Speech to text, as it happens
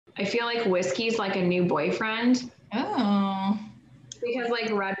I feel like whiskey's like a new boyfriend Oh. because like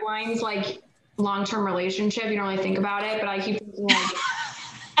red wine's like long-term relationship. You don't really think about it, but I keep thinking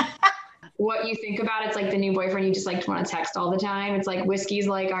like what you think about it's like the new boyfriend you just like want to text all the time. It's like whiskey's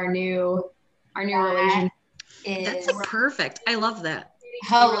like our new relationship. Is That's perfect. I love that.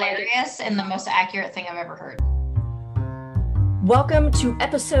 hilarious and the most accurate thing I've ever heard. Welcome to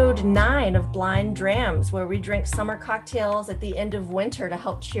episode 9 of Blind Drams, where we drink summer cocktails at the end of winter to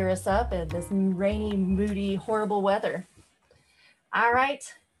help cheer us up in this rainy, moody, horrible weather. All right,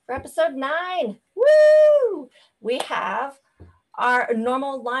 for episode 9, woo! We have our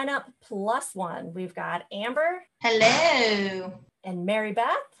normal lineup plus one. We've got Amber. Hello. And Mary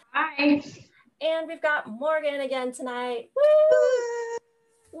Beth. Hi. And we've got Morgan again tonight. Woo!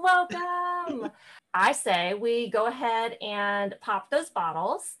 Welcome. I say we go ahead and pop those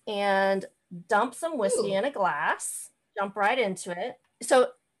bottles and dump some whiskey in a glass, jump right into it.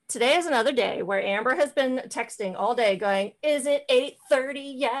 So today is another day where Amber has been texting all day going, is it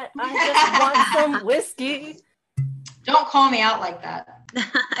 8:30 yet? I just want some whiskey. Don't call me out like that.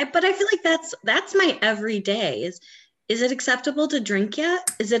 But I feel like that's my everyday. Is it acceptable to drink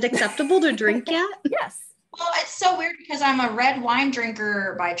yet? Is it acceptable to drink yet? Yes. Well, it's so weird because I'm a red wine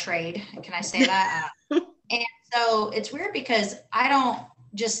drinker by trade. Can I say that? And so it's weird because I don't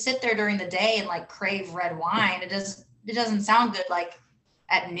just sit there during the day and like crave red wine. It doesn't sound good like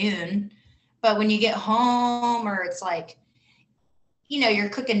at noon. But when you get home or it's like, you're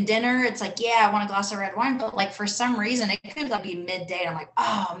cooking dinner, it's like, yeah, I want a glass of red wine. But like for some reason, it could like be midday. And I'm like,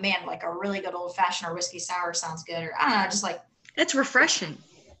 oh man, like a really good old fashioned or whiskey sour sounds good. Or I don't know, just like. It's refreshing.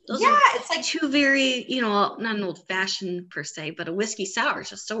 It's like two very, not an old fashioned per se, but a whiskey sour is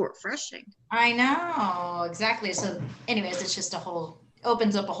just so refreshing. I know, exactly. So anyways, it's just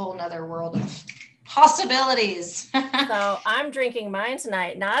opens up a whole nother world of possibilities. So I'm drinking mine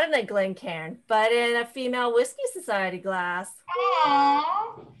tonight, not in a Glencairn, but in a Female Whiskey Society glass.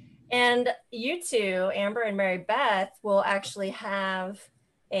 Aww. And you two, Amber and Mary Beth, will actually have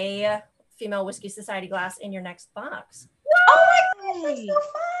a Female Whiskey Society glass in your next box. Oh my gosh, that's so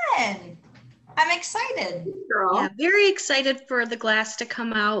fun. I'm excited. Girl. Yeah, very excited for the glass to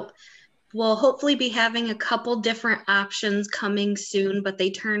come out. We'll hopefully be having a couple different options coming soon, but they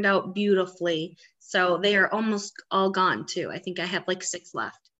turned out beautifully. So they are almost all gone too. I think I have like 6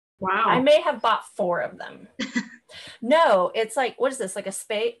 left. Wow. I may have bought 4 of them. No, it's like, what is this? Like a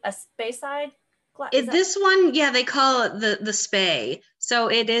Speyside glass? This one, yeah, they call it the Spey. So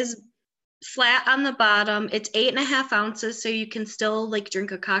it is flat on the bottom. It's 8.5 ounces, so you can still like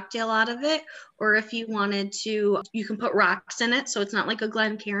drink a cocktail out of it. Or if you wanted to, you can put rocks in it. So it's not like a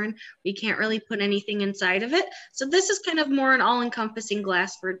Glencairn. You can't really put anything inside of it. So this is kind of more an all-encompassing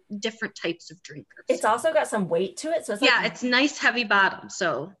glass for different types of drinkers. It's also got some weight to it. So it's it's nice heavy bottom.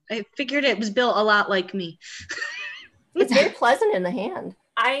 So I figured it was built a lot like me. It's very pleasant in the hand.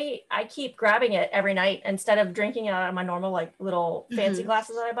 I keep grabbing it every night instead of drinking it out of my normal like little fancy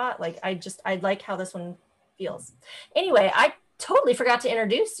glasses that I bought. Like I like how this one feels. Anyway, I totally forgot to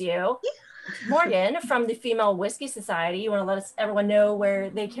introduce you. Morgan from the Female Whiskey Society. You want to let everyone know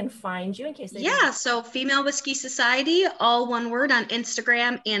where they can find you in case they don't. So Female Whiskey Society, all one word, on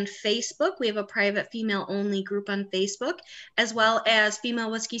Instagram and Facebook. We have a private female only group on Facebook, as well as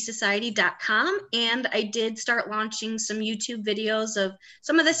femalewhiskeysociety.com. And I did start launching some YouTube videos of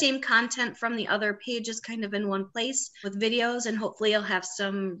some of the same content from the other pages kind of in one place with videos, and hopefully I'll have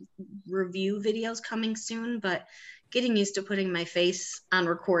some review videos coming soon, but getting used to putting my face on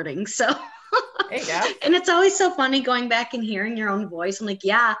recording. So there you go. And it's always so funny going back and hearing your own voice. I'm like,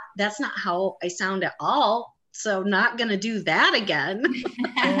 yeah, that's not how I sound at all. So not going to do that again.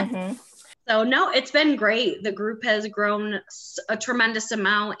 Mm-hmm. So no, it's been great. The group has grown a tremendous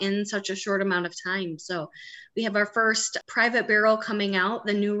amount in such a short amount of time. So we have our first private barrel coming out.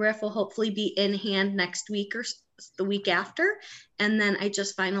 The new riff will hopefully be in hand next week or the week after. And then I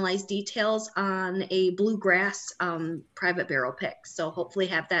just finalized details on a bluegrass private barrel pick. So hopefully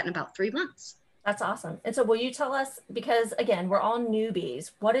have that in about 3 months. That's awesome. And so will you tell us, because again, we're all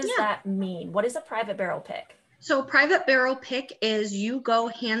newbies, what does that mean? What is a private barrel pick? So private barrel pick is you go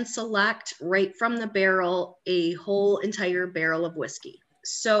hand select right from the barrel a whole entire barrel of whiskey.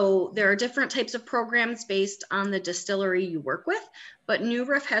 So there are different types of programs based on the distillery you work with, but New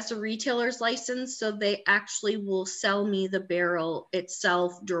Riff has a retailer's license, so they actually will sell me the barrel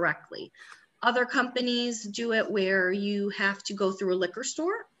itself directly. Other companies do it where you have to go through a liquor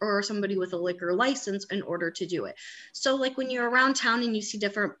store or somebody with a liquor license in order to do it. So like when you're around town and you see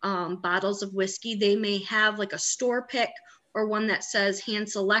different bottles of whiskey, they may have like a store pick or one that says hand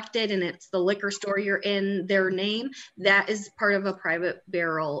selected and it's the liquor store you're in, their name, that is part of a private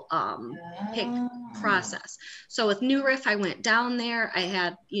barrel pick process. So with New Riff, I went down there, I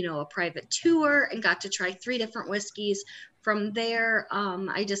had, you know, a private tour and got to try 3 different whiskeys. From there,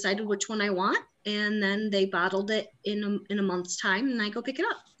 I decided which one I want, and then they bottled it in a month's time, and I go pick it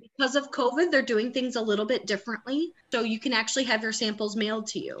up. Because of COVID, they're doing things a little bit differently. So you can actually have your samples mailed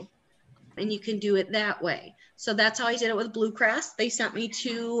to you, and you can do it that way. So that's how I did it with Bluecrest. They sent me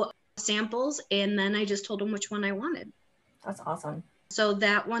 2 samples, and then I just told them which one I wanted. That's awesome. So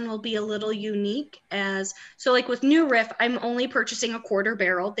that one will be a little unique so like with New Riff, I'm only purchasing a quarter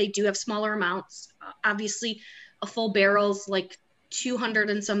barrel. They do have smaller amounts. Obviously, a full barrel's like 200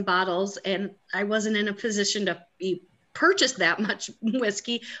 and some bottles, and I wasn't in a position to purchase that much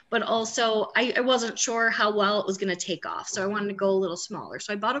whiskey, but also I wasn't sure how well it was going to take off. So I wanted to go a little smaller.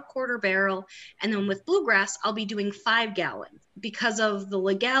 So I bought a quarter barrel, and then with Bluegrass, I'll be doing 5 gallons. Because of the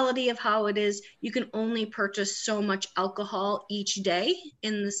legality of how it is, you can only purchase so much alcohol each day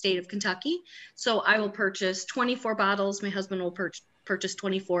in the state of Kentucky. So I will purchase 24 bottles. My husband will purchase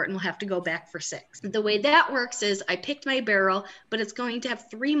 24, and we'll have to go back for 6. The way that works is I picked my barrel, but it's going to have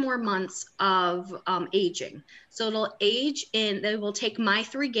 3 more months of aging. So it'll age in, they will take my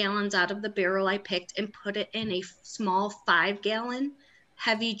 3 gallons out of the barrel I picked and put it in a small 5-gallon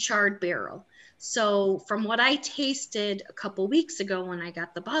heavy charred barrel. So from what I tasted a couple weeks ago when I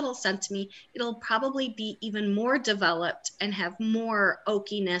got the bottle sent to me, it'll probably be even more developed and have more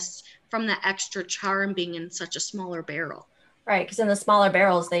oakiness from the extra char and being in such a smaller barrel. Right, because in the smaller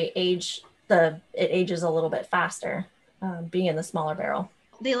barrels, it ages a little bit faster, being in the smaller barrel.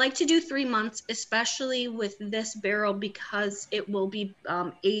 They like to do 3 months, especially with this barrel, because it will be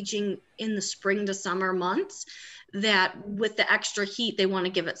aging in the spring to summer months, that with the extra heat, they want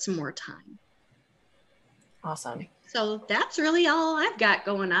to give it some more time. Awesome. So that's really all I've got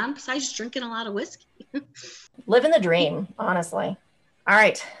going on, besides drinking a lot of whiskey. Living the dream, honestly. All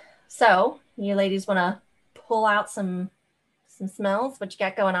right, so you ladies want to pull out some smells? What you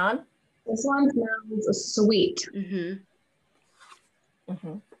got going on? This one smells sweet. Mm-hmm.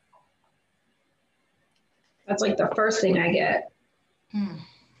 Mm-hmm. That's like the first thing I get.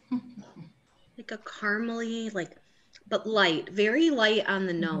 Like a caramely, but light, very light on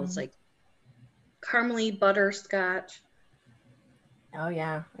the nose, like caramely butterscotch. Oh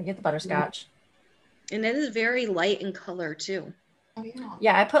yeah, I get the butterscotch. And it is very light in color too. Oh yeah.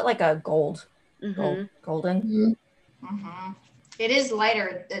 Yeah, I put like a golden. Mm-hmm. It is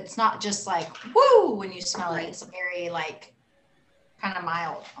lighter. It's not just like woo when you smell it. It's very like kind of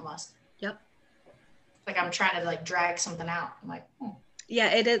mild almost. Yep. Like I'm trying to like drag something out. I'm like,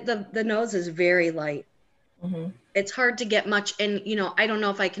 Yeah, it is. The nose is very light. Mm-hmm. It's hard to get much, and I don't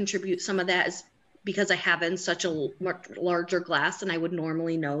know if I contribute some of that is because I have in such a much larger glass than I would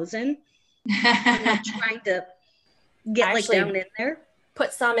normally nose in. I'm not trying to get down in there.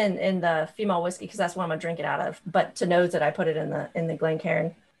 Put some in the female whiskey because that's what I'm gonna drink it out of. But to nose it, I put it in the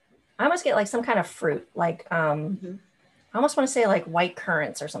Glencairn. I almost get like some kind of fruit, like I almost want to say like white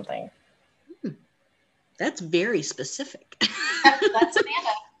currants or something. That's very specific. that's Amanda.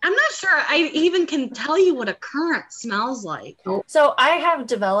 I'm not sure I even can tell you what a currant smells like. So I have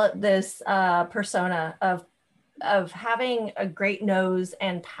developed this persona of having a great nose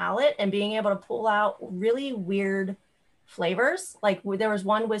and palate and being able to pull out really weird flavors. Like there was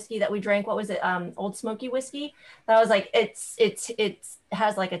one whiskey that we drank, what was it? Old Smoky whiskey. That was like, it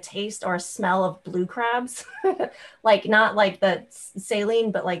has like a taste or a smell of blue crabs. Like not like the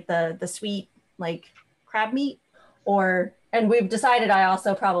saline, but like the sweet, like crab meat. And we've decided I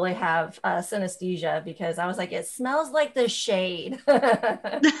also probably have synesthesia because I was like, it smells like the shade.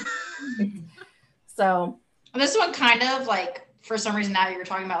 So this one kind of like, for some reason now you're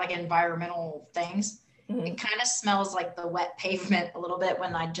talking about like environmental things. It kind of smells like the wet pavement a little bit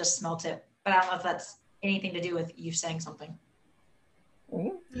when I just smelt it, but I don't know if that's anything to do with you saying something.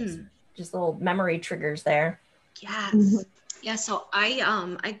 Just little memory triggers there. Yes. Yeah. So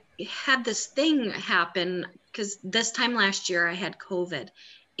I had this thing happen because this time last year I had COVID,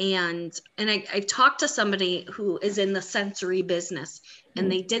 and I talked to somebody who is in the sensory business,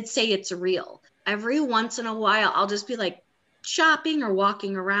 and they did say it's real. Every once in a while, I'll just be like shopping or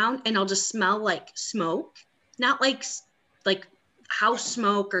walking around, and I'll just smell like smoke, not like house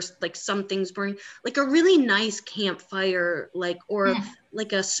smoke or like something's burning, like a really nice campfire, or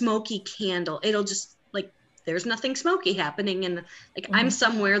like a smoky candle. It'll just like there's nothing smoky happening, and like I'm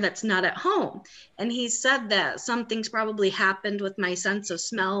somewhere that's not at home. And he said that something's probably happened with my sense of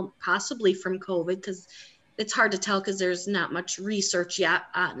smell, possibly from COVID, because it's hard to tell because there's not much research yet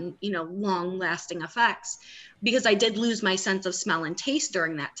on, long lasting effects, because I did lose my sense of smell and taste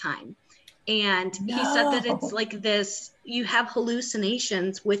during that time. And he said that it's like this, you have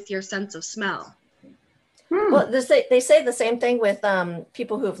hallucinations with your sense of smell. Well, they say the same thing with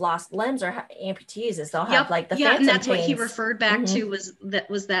people who have lost limbs or amputees, is they'll have like the phantom and that's pains. what he referred back to was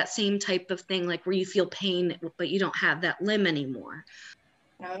that same type of thing, like where you feel pain but you don't have that limb anymore.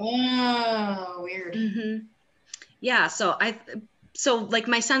 Oh, weird. Yeah, so like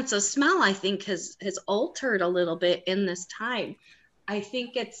my sense of smell, I think has altered a little bit in this time. I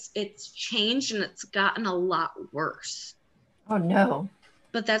think it's changed and it's gotten a lot worse. Oh no.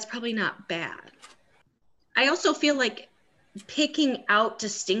 But that's probably not bad. I also feel like picking out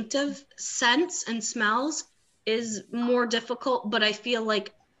distinctive scents and smells is more difficult, but I feel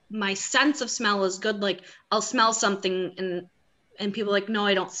like my sense of smell is good. Like I'll smell something and people are like, no,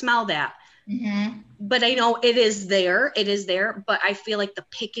 I don't smell that. But I know it is there, but I feel like the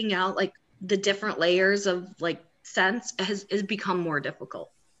picking out like the different layers of like scents has become more difficult.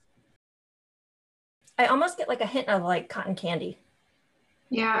 I almost get like a hint of like cotton candy.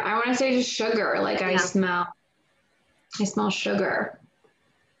 Yeah, I want to say just sugar. Like I smell sugar,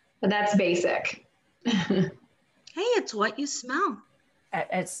 but that's basic. Hey, it's what you smell.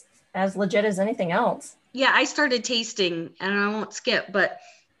 It's as legit as anything else. Yeah, I started tasting, and I won't skip, but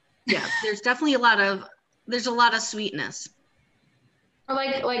yeah, there's definitely a lot of sweetness. Or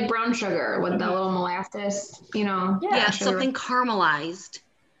like brown sugar with the little molasses, Yeah, something caramelized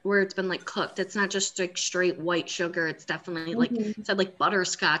where it's been like cooked. It's not just like straight white sugar. It's definitely like it said like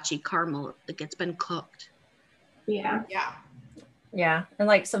butterscotchy caramel. Like it's been cooked. Yeah. Yeah, and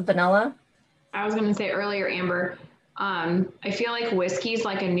like some vanilla. I was gonna say earlier, Amber. I feel like whiskey's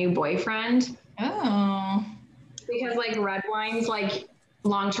like a new boyfriend. Oh. Because like red wine's like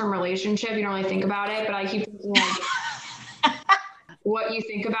long-term relationship. You don't really think about it, but I keep thinking like what you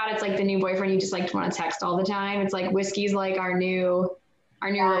think about it's like the new boyfriend you just like want to text all the time. It's like whiskey's like our new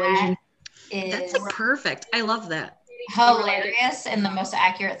relationship. That's perfect. I love that. Hilarious and the most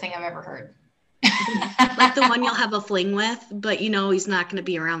accurate thing I've ever heard. Like the one you'll have a fling with, but he's not going to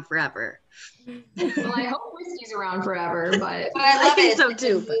be around forever. Well, I hope whiskey's around forever, but I love think it. so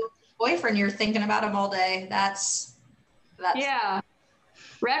too. Boyfriend, you're thinking about him all day. That's yeah.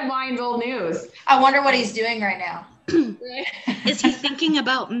 Red wine's old news. I wonder what he's doing right now. Is he thinking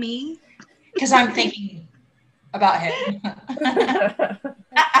about me? Because I'm thinking about him.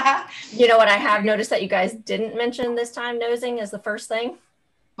 You know what I have noticed that you guys didn't mention this time, nosing is the first thing?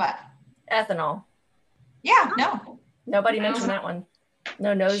 What? Ethanol. Yeah, no. Nobody mentioned that one.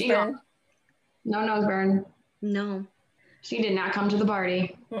 No nose burn? No nose burn. No. She did not come to the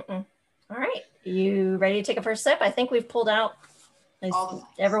party. All right. You ready to take a first sip? I think we've pulled out.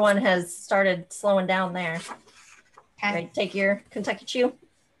 Everyone has started slowing down there. Okay. Ready to take your Kentucky Chew?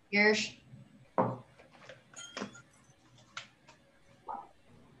 Yours.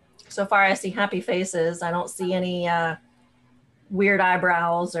 So far, I see happy faces. I don't see any weird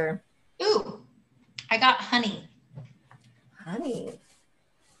eyebrows or... Ooh, I got honey. Honey.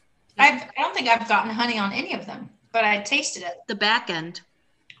 I don't think I've gotten honey on any of them, but I tasted it. The back end.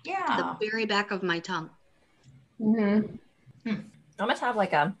 Yeah. The very back of my tongue. I must have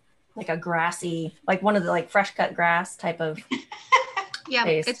like a grassy, like one of the like fresh cut grass type of Yeah,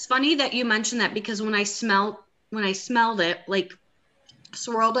 taste. It's funny that you mentioned that because when I smelled it, like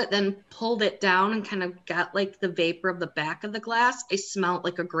swirled it, then pulled it down and kind of got like the vapor of the back of the glass, I smelled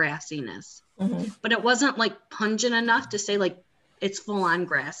like a grassiness. But it wasn't like pungent enough to say like it's full on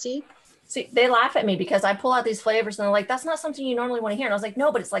grassy. See, they laugh at me because I pull out these flavors and they're like, that's not something you normally want to hear. And I was like,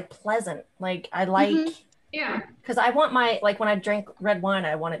 no, but it's like pleasant. Like I like, Yeah. because I want my, like when I drink red wine,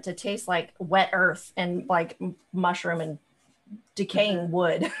 I want it to taste like wet earth and like mushroom and decaying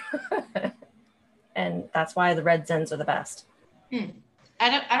wood. And that's why the red Zins are the best.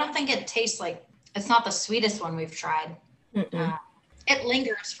 I don't think it tastes like, it's not the sweetest one we've tried. It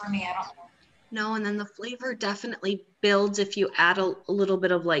lingers for me. I don't know. No, and then the flavor definitely builds if you add a little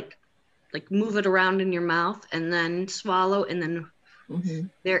bit of like move it around in your mouth and then swallow, and then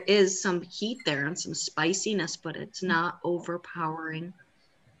there is some heat there and some spiciness, but it's not overpowering.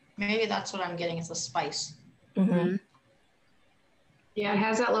 Maybe that's what I'm getting is the spice. Yeah, it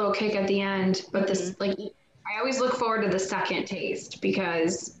has that little kick at the end, but this like I always look forward to the second taste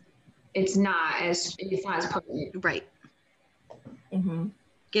because it's not as potent. Right.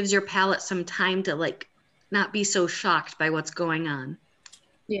 Gives your palate some time to like not be so shocked by what's going on.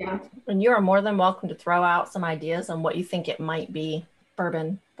 Yeah. And you are more than welcome to throw out some ideas on what you think it might be.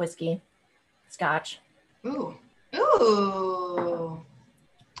 Bourbon, whiskey, scotch. Ooh.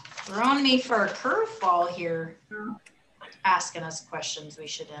 Throwing me for a curveball here. Asking us questions we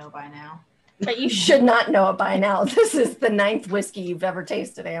should know by now. But you should not know it by now. This is the 9th whiskey you've ever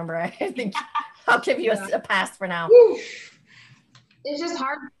tasted, Amber. I think I'll give you a pass for now. It's just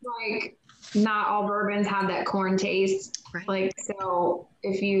hard, like, not all bourbons have that corn taste. Right. Like, so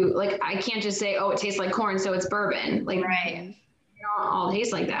if you, like, I can't just say, oh, it tastes like corn, so it's bourbon. Like, Right. they don't all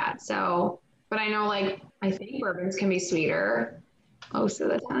taste like that. So, but I know, like, I think bourbons can be sweeter most of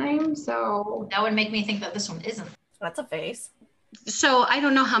the time. So That would make me think that this one isn't. That's a face. So I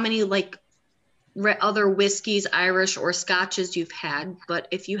don't know how many like other whiskeys, Irish or Scotches you've had, but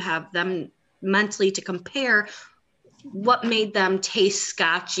if you have them mentally to compare, what made them taste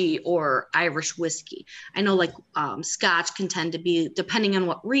Scotchy or Irish whiskey? I know like Scotch can tend to be, depending on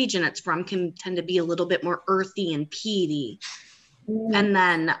what region it's from, can tend to be a little bit more earthy and peaty. And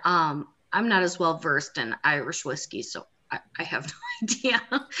then I'm not as well versed in Irish whiskey, so I have no idea.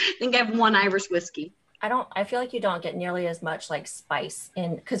 I think I have one Irish whiskey. I feel like you don't get nearly as much like spice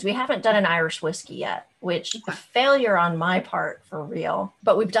in, because we haven't done an Irish whiskey yet, which a failure on my part for real.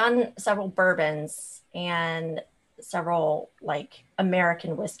 But we've done several bourbons and several like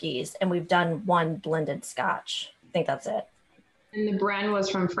American whiskeys, and we've done one blended Scotch. I think that's it. and the Bren was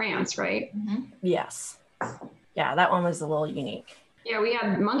from France, right? Mm-hmm. Yes. Yeah, that one was a little unique. Yeah, we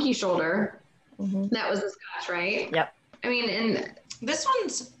had Monkey Shoulder. Mhm. That was the Scotch, right? Yep. I mean, and This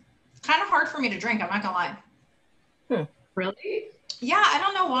one's kind of hard for me to drink. I'm not gonna lie. really, Yeah, I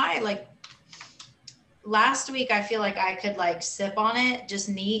don't know why. Like last week, I feel like I could like sip on it just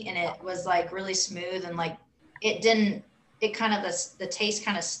neat, and it was like really smooth, and like it didn't. It kind of the taste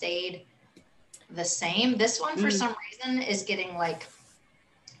kind of stayed the same. This one for some reason is getting like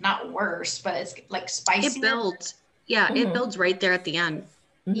not worse, but it's like spicy. It builds. Yeah, Mhm. it builds right there at the end.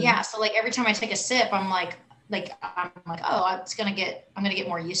 Mhm. Yeah, so like every time I take a sip, I'm like, oh, it's gonna get. I'm gonna get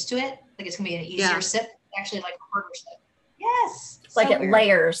more used to it. Like it's gonna be an easier Yeah. sip. Actually, like a harder sip. Yes. It's like so it weird.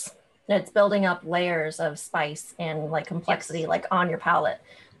 layers. It's building up layers of spice and like complexity, like on your palate.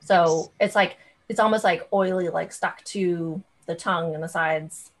 So it's like, it's almost like oily, like stuck to the tongue and the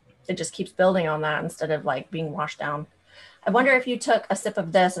sides. It just keeps building on that instead of like being washed down. I wonder if you took a sip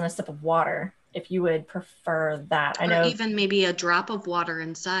of this and a sip of water, if you would prefer that. I Or know, even maybe a drop of water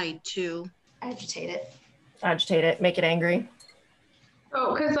inside too. Agitate it. agitate it, make it angry.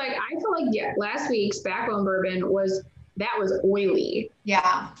 oh, because like I feel like last week's Backbone Bourbon was oily.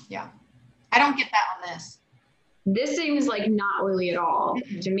 Yeah, yeah. I don't get that on this. This seems like not oily at all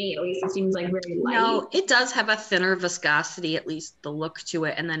to me. At least it seems like very light. No, it does have a thinner viscosity, at least the look to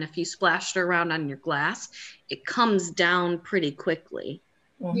it. And then if you splash it around on your glass, it comes down pretty quickly,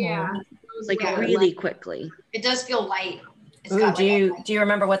 Mhm. Yeah, like Yeah. really quickly. It does feel light. It's Ooh, got do like you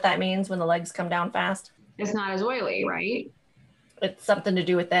remember what that means when the legs come down fast? it's not as oily, right? It's something to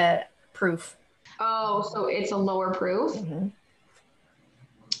do with the proof. Oh, so it's a lower proof. Mhm.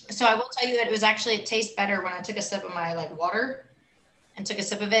 So I will tell you that it tastes better when I took a sip of my like water and took a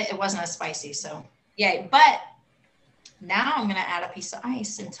sip of it. It wasn't as spicy. So yeah, but now I'm gonna add a piece of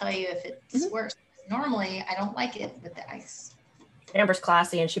ice and tell you if it's worse. Normally I don't like it with the ice. Amber's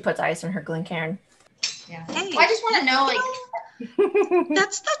classy and she puts ice in her Glencairn. Yeah. Hey, Well, I just want to know like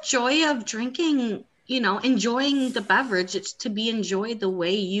That's the joy of drinking, enjoying the beverage. It's to be enjoyed the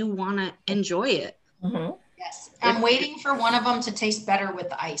way you want to enjoy it. Mhm. yes. I'm waiting for one of them to taste better with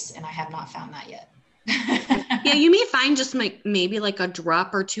the ice, and I have not found that yet. Yeah, you may find just maybe like a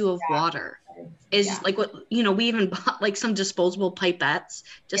drop or two of water is Yeah. like what, we even bought like some disposable pipettes,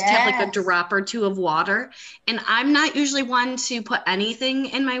 just to have like a Yes. drop or two of water. And I'm not usually one to put anything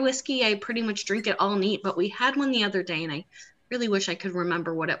in my whiskey. I pretty much drink it all neat, but we had one the other day and I really wish I could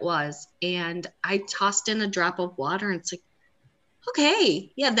remember what it was. And I tossed in a drop of water and it's like,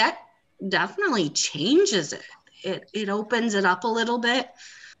 okay, yeah, that definitely changes it. It opens it up a little bit.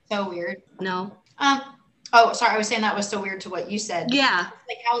 So weird. No. Oh, sorry. I was saying that was so weird to what you said. Yeah.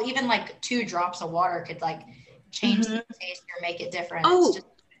 Like how even like 2 drops of water could like change Mhm. the taste or make it different. Oh, It's just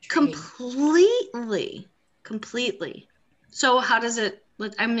intriguing. completely. So how does it,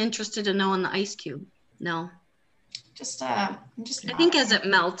 I'm interested to know on the ice cube. No, Just I not- think as it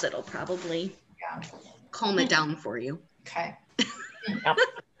melts, it'll probably yeah. calm it down for you. Okay. Yep.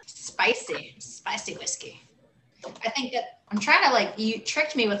 Spicy whiskey. I think that I'm trying to like, you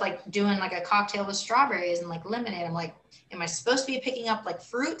tricked me with like doing like a cocktail with strawberries and like lemonade. I'm like, am I supposed to be picking up like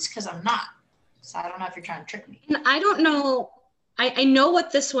fruits? Cause I'm not. So I don't know if you're trying to trick me. And I don't know, I know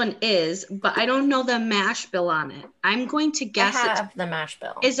what this one is, but I don't know the mash bill on it. I'm going to I guess have the mash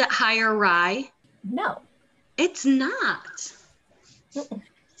bill. is it higher rye? No. It's not. Mm-mm.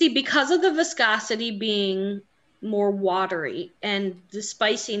 See, because of the viscosity being more watery, and the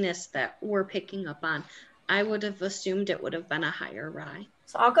spiciness that we're picking up on, I would have assumed it would have been a higher rye.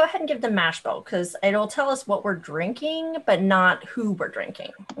 So I'll go ahead and give the mash bill because it'll tell us what we're drinking, but not who we're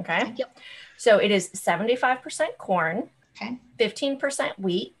drinking. Okay. Yep. So it is 75% corn, Okay. 15%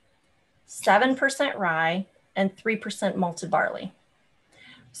 wheat, 7% rye, and 3% malted barley.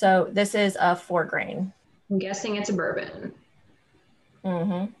 So this is a 4-grain. I'm guessing it's a bourbon.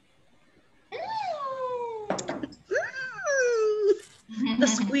 Mm-hmm. The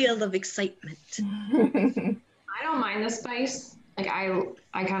squeal of excitement. I don't mind the spice. Like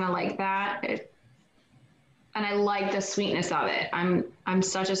I kind of like that. And I like the sweetness of it. I'm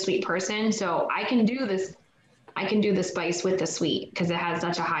such a sweet person, so I can do this. I can do the spice with the sweet because it has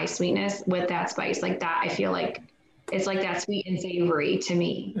such a high sweetness with that spice. Like that, I feel like it's like that sweet and savory to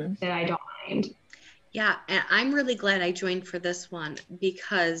me that I don't mind. Yeah, and I'm really glad I joined for this one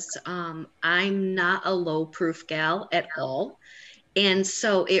because I'm not a low proof gal at all. And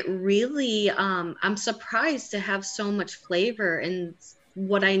so it really, I'm surprised to have so much flavor and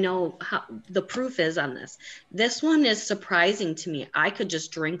what I know how the proof is on this. This one is surprising to me. I could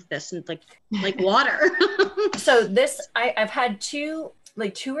just drink this and like water. So this, I've had two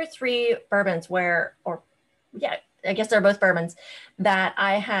or three bourbons I guess they're both bourbons that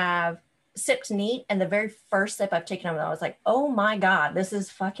I have sipped neat. And the very first sip I've taken of them, I was like, oh my God, this is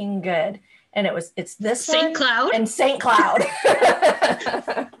fucking good. And it's this St. Cloud and St. Cloud.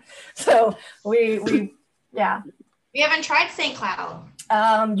 So we haven't tried St. Cloud.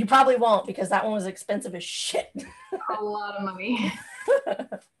 You probably won't because that one was expensive as shit. A lot of money.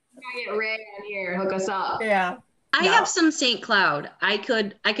 Gotta get Ray on here, hook us up. Yeah. I have some St. Cloud. I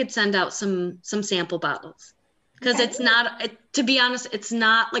could send out some sample bottles because it's not, to be honest, it's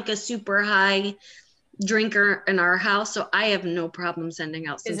not like a super high drinker in our house. So I have no problem sending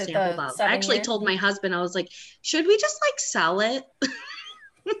out some sample bottles. I actually told my husband, I was like, should we just like sell it?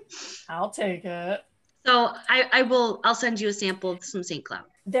 I'll take it. So I'll send you a sample of some St. Cloud.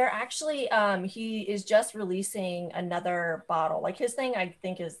 They're actually, he is just releasing another bottle. Like his thing, I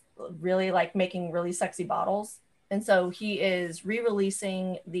think, is really like making really sexy bottles. And so he is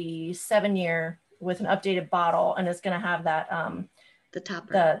re-releasing the 7-year with an updated bottle, and it's going to have that the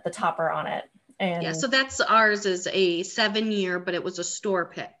topper, the topper on it. And yeah, so that's ours is a 7-year, but it was a store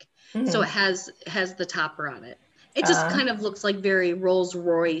pick, so it has the topper on it. It just kind of looks like very Rolls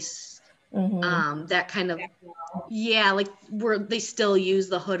Royce. That kind of, yeah, like where they still use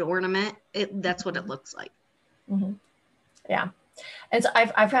the hood ornament. That's what it looks like. Yeah. And so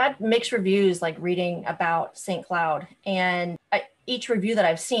I've had mixed reviews, like reading about St. Cloud, and each review that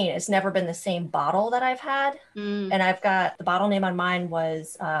I've seen, it's never been the same bottle that I've had. And I've got the bottle name on mine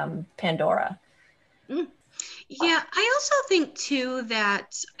was Pandora. Yeah, I also think too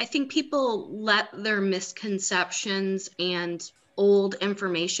that I think people let their misconceptions and old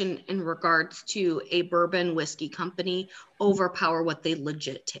information in regards to a bourbon whiskey company overpower what they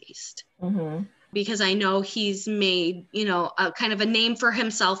legit taste. Because I know he's made, a kind of a name for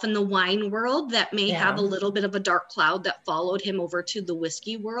himself in the wine world that may have a little bit of a dark cloud that followed him over to the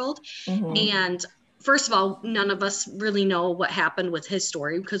whiskey world. And first of all, none of us really know what happened with his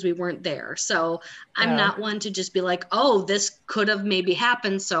story because we weren't there. So I'm not one to just be like, oh, this could have maybe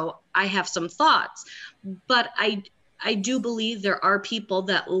happened. So I have some thoughts. But I do believe there are people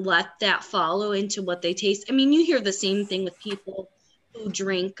that let that follow into what they taste. I mean, you hear the same thing with people who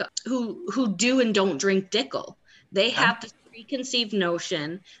do and don't drink Dickel. They have this preconceived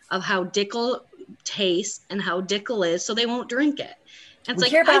notion of how Dickel tastes and how Dickel is, so they won't drink it. And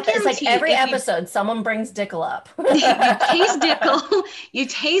it's hear about this like every episode. Someone brings Dickel up. You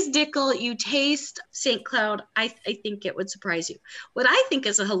taste Dickel, you taste St. Cloud. I think it would surprise you. What I think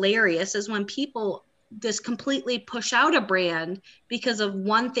is hilarious is when people just completely push out a brand because of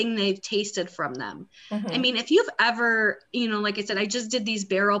one thing they've tasted from them. I mean, if you've ever, like I said, I just did these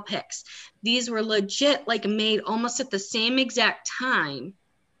barrel picks. These were legit, like made almost at the same exact time.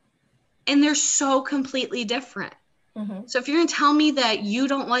 And they're so completely different. So if you're going to tell me that you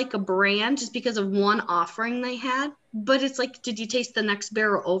don't like a brand just because of one offering they had, but it's like, did you taste the next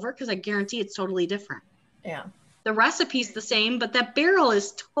barrel over? Because I guarantee it's totally different. Yeah. The recipe's the same, but that barrel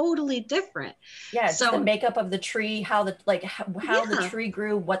is totally different. Yeah, so the makeup of the tree, how the tree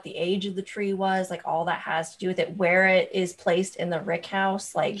grew, what the age of the tree was, like all that has to do with it, where it is placed in the rick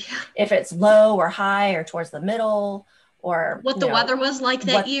house, like if it's low or high or towards the middle, or what the weather was like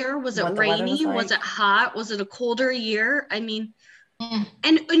that year. Was it rainy? Was it hot? Was it a colder year? I mean,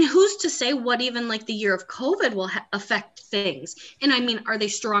 and who's to say what even like the year of COVID will affect things? And I mean, are they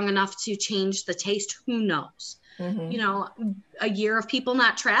strong enough to change the taste? Who knows? you know, a year of people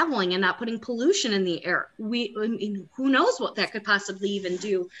not traveling and not putting pollution in the air. I mean, who knows what that could possibly even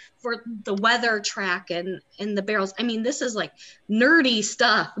do for the weather track and the barrels. I mean, this is like nerdy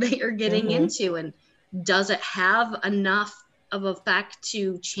stuff that you're getting into. And does it have enough of effect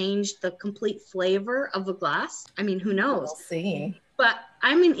to change the complete flavor of a glass? I mean, who knows? We'll see. But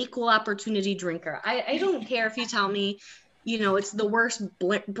I'm an equal opportunity drinker. I don't care if you tell me, you know, it's the worst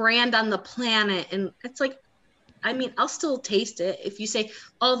brand on the planet. And it's like, I mean, I'll still taste it. If you say,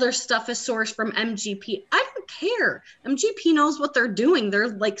 oh, their stuff is sourced from MGP, I don't care. MGP knows what they're doing. They're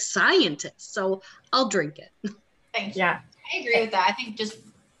like scientists. So I'll drink it. Thank you. Yeah. I agree with that. I think just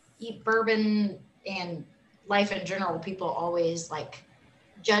eat bourbon and life in general, people always like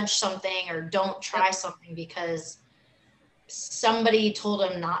judge something or don't try something because somebody told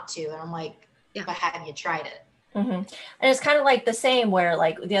them not to. And I'm like, but have you tried it? And it's kind of like the same where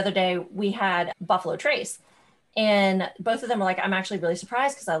like the other day we had Buffalo Trace and both of them were like, I'm actually really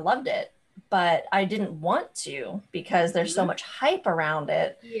surprised because I loved it, but I didn't want to because there's so much hype around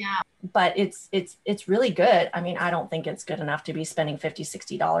it. Yeah. But it's really good. I mean, I don't think it's good enough to be spending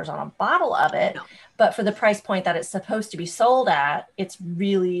 $50-$60 on a bottle of it, but for the price point that it's supposed to be sold at, it's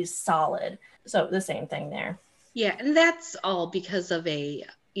really solid. So the same thing there. Yeah, and that's all because of the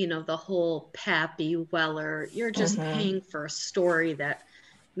whole Pappy Weller. You're just paying for a story that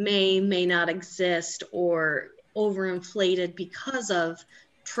may not exist or overinflated because of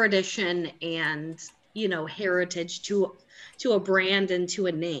tradition and, you know, heritage to a brand and to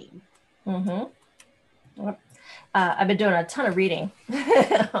a name. I've been doing a ton of reading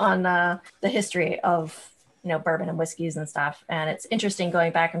on the history of, you know, bourbon and whiskeys and stuff. And it's interesting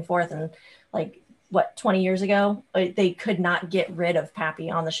going back and forth. And like, 20 years ago, they could not get rid of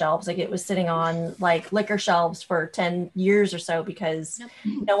Pappy on the shelves. Like it was sitting on like liquor shelves for 10 years or so because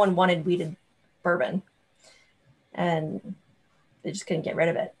no one wanted weeded bourbon. And they just couldn't get rid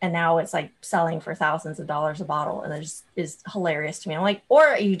of it. And now it's like selling for thousands of dollars a bottle. And it just is hilarious to me. I'm like,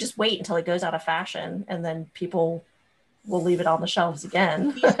 or you just wait until it goes out of fashion and then people will leave it on the shelves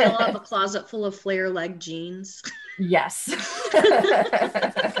again. You still have a closet full of flare leg jeans. Yes.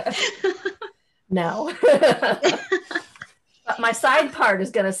 No. But my side part is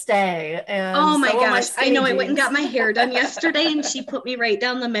going to stay. And oh my gosh. I know. jeans. I went and got my hair done yesterday and she put me right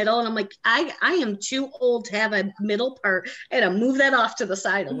down the middle. And I'm like, I am too old to have a middle part. I had to move that off to the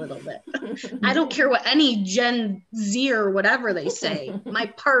side a little bit. I don't care what any Gen Z or whatever they say. My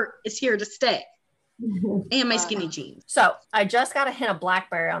part is here to stay. And my skinny jeans. So I just got a hint of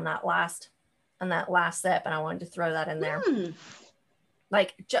blackberry on that last sip. And I wanted to throw that in there.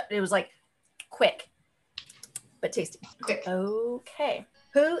 Like it was like quick. But tasty. Quick. Okay.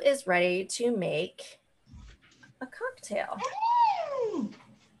 Who is ready to make a cocktail?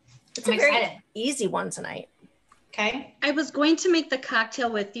 It's I'm a very excited. easy one tonight. Okay. I was going to make the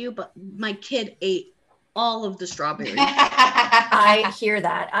cocktail with you, but my kid ate all of the strawberries. I hear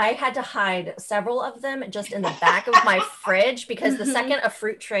that. I had to hide several of them just in the back of my fridge because the second a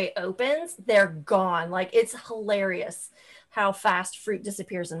fruit tray opens, they're gone. Like it's hilarious how fast fruit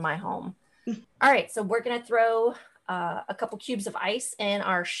disappears in my home. All right, so we're gonna throw a couple cubes of ice in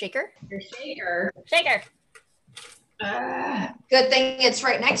our shaker. Your shaker. Shaker. Good thing it's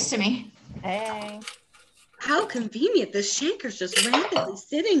right next to me. Hey. How convenient. This shaker's just randomly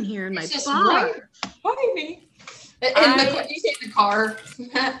sitting here in my It's just bar. right by me. Did you say in the car?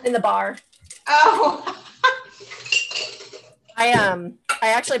 In the bar. Oh. I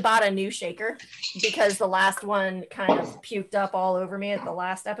actually bought a new shaker because the last one kind of puked up all over me at the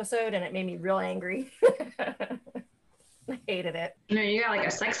last episode and it made me real angry. I hated it. You know, you got like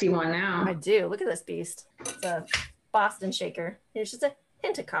a sexy one now. I do. Look at this beast. It's a Boston shaker. There's just a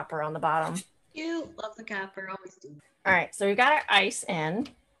hint of copper on the bottom. You love the copper, always do. All right, so we got our ice in,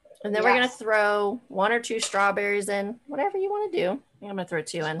 and then we're gonna throw 1 or 2 strawberries in, whatever you want to do. I'm gonna throw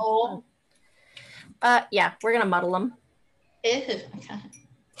 2 in. Oh. Yeah, we're gonna muddle them. Ew. Okay.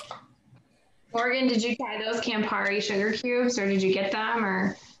 Morgan, did you try those Campari sugar cubes or did you get them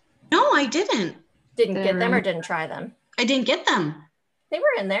or? No, I didn't. Didn't get them or didn't try them. I didn't get them. They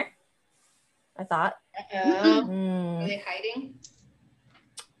were in there, I thought. Are they hiding?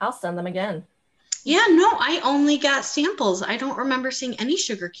 I'll send them again. Yeah, no, I only got samples. I don't remember seeing any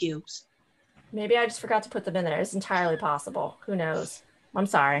sugar cubes. Maybe I just forgot to put them in there. It's entirely possible. Who knows? I'm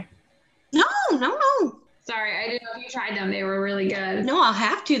sorry. No. Sorry, I didn't know if you tried them. They were really good. No, I'll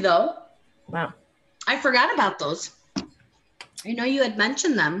have to though. Wow. I forgot about those. I know you had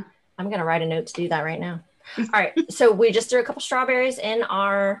mentioned them. I'm gonna write a note to do that right now. All right, so we just threw a couple strawberries in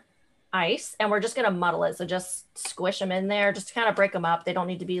our ice and we're just gonna muddle it. So just squish them in there, just to kind of break them up. They don't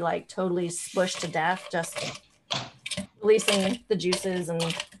need to be like totally squished to death, just releasing the juices and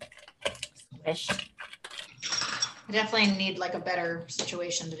squish. I definitely need like a better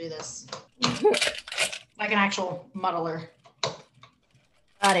situation to do this. Like an actual muddler.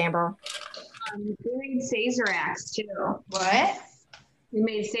 God, Amber. We made Sazeracs too. What? We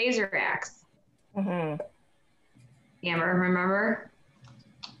made Sazeracs. Mm-hmm. Amber, remember?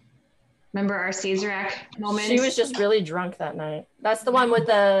 Remember our Sazerac moment? She was just really drunk that night. That's the one with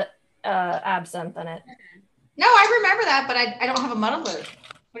the absinthe in it. No, I remember that, but I don't have a muddler.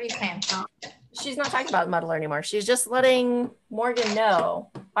 What are you saying? She's not talking about muddler anymore. She's just letting Morgan know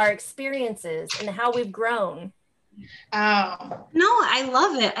our experiences and how we've grown. Oh. No, I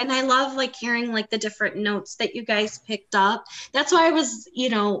love it. And I love like hearing like the different notes that you guys picked up. That's why I was,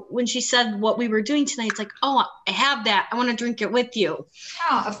 when she said what we were doing tonight, it's like, oh, I have that. I want to drink it with you.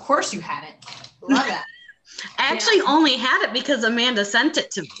 Oh, of course you had it. Love that. I actually only had it because Amanda sent it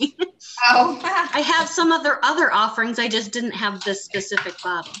to me. Oh. I have some other offerings. I just didn't have this specific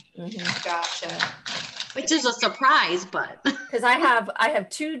bottle. Mm-hmm. Gotcha. Which is a surprise, but because I have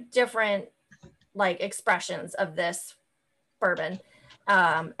two different like expressions of this bourbon,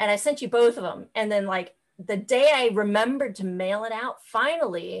 and I sent you both of them, and then like the day I remembered to mail it out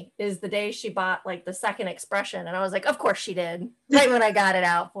finally is the day she bought like the second expression, and I was like, of course she did, right when I got it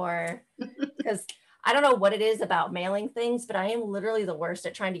out for her, because I don't know what it is about mailing things, but I am literally the worst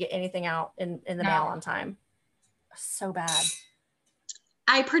at trying to get anything out in the mail on time. So bad.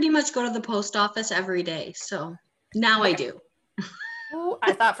 I pretty much go to the post office every day, so now I do. Ooh,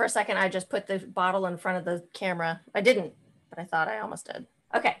 I thought for a second I just put the bottle in front of the camera. I didn't, but I thought I almost did.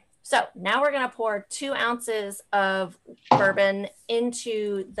 Okay, so now we're gonna pour 2 ounces of bourbon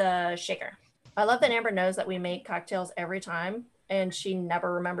into the shaker. I love that Amber knows that we make cocktails every time, and she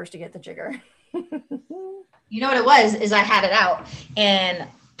never remembers to get the jigger. You know what it was, is I had it out, and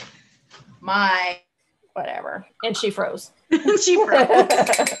whatever. And she froze. She froze.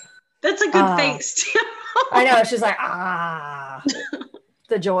 That's a good face, too. I know. She's like,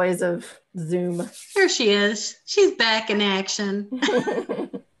 the joys of Zoom. There she is. She's back in action. I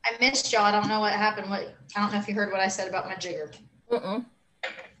missed y'all. I don't know what happened. I don't know if you heard what I said about my jigger. Mm-mm.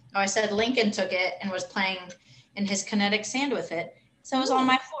 Oh, I said Lincoln took it and was playing in his kinetic sand with it. So it was on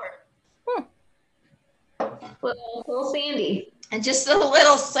my floor. Little Sandy. And just a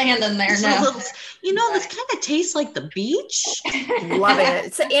little sand in there now. This kind of tastes like the beach. Love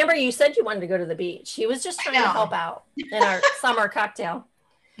it. So Amber, you said you wanted to go to the beach. He was just trying to help out in our summer cocktail.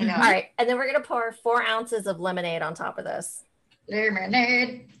 All right. And then we're going to pour 4 ounces of lemonade on top of this.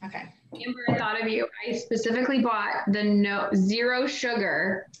 Lemonade. Okay. Amber, I thought of you. I specifically bought the zero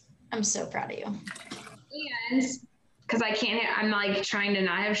sugar. I'm so proud of you. And because I'm like trying to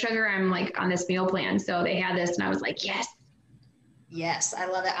not have sugar. I'm like on this meal plan. So they had this and I was like, yes. Yes, I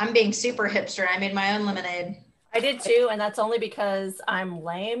love it. I'm being super hipster. I made my own lemonade. I did too. And that's only because I'm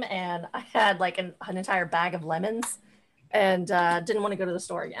lame and I had like an entire bag of lemons and didn't want to go to the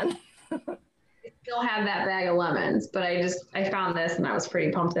store again. I still have that bag of lemons, but I found this and I was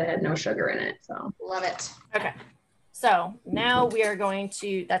pretty pumped that it had no sugar in it. So love it. Okay. So now we are going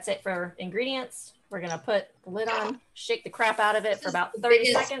to, that's it for ingredients. We're going to put the lid on, shake the crap out of it for about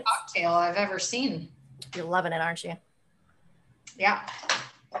 30 seconds. Cocktail I've ever seen. You're loving it, aren't you? Yeah.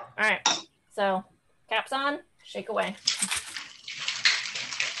 All right. So caps on, shake away.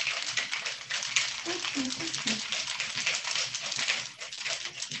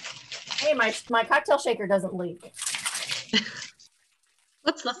 Hey, my cocktail shaker doesn't leak.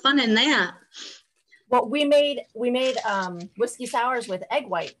 What's the fun in that? Well, we made whiskey sours with egg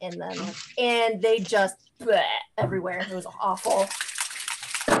white in them, and they just bleh, everywhere. It was awful.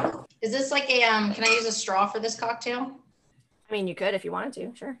 Is this like a can I use a straw for this cocktail? I mean, you could if you wanted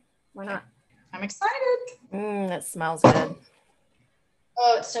to. Sure, why not? I'm excited. It smells good.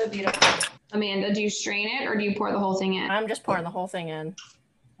 Oh, it's so beautiful. Amanda, do you strain it or do you pour the whole thing in? I'm just pouring the whole thing in.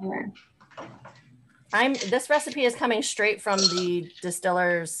 Okay. This recipe is coming straight from the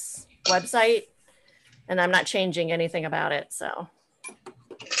distiller's website, and I'm not changing anything about it. So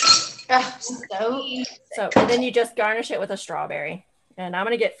and then you just garnish it with a strawberry. And I'm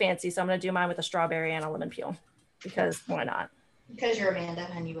gonna get fancy, so I'm gonna do mine with a strawberry and a lemon peel because why not? Because you're Amanda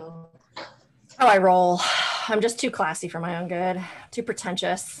and you will. Oh, I roll. I'm just too classy for my own good. Too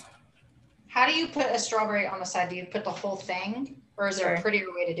pretentious. How do you put a strawberry on the side? Do you put the whole thing, or is there a prettier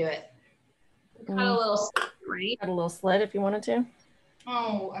way to do it? Cut a little slit, right? Cut a little slit if you wanted to.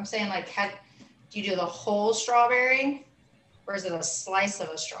 Oh, I'm saying like, do you do the whole strawberry, or is it a slice of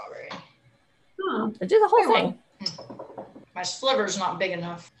a strawberry? Huh. I do the whole thing. My sliver's not big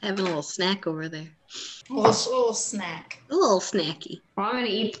enough. Having a little snack over there. A little snack. A little snacky. Well, I'm gonna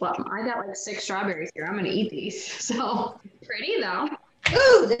eat. Well, I got like 6 strawberries here. I'm gonna eat these. So pretty though.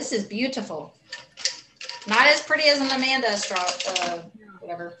 Ooh, this is beautiful. Not as pretty as an Amanda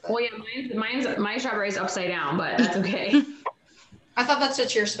whatever. But Well, yeah, my strawberry's upside down, but that's okay. I thought that's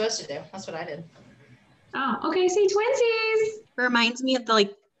what you were supposed to do. That's what I did. Oh, okay. See, twinsies. Reminds me of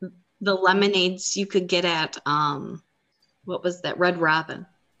the lemonades you could get at what was that, Red Robin,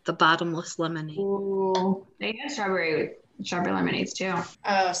 the bottomless lemonade. Ooh, they had strawberry lemonades too.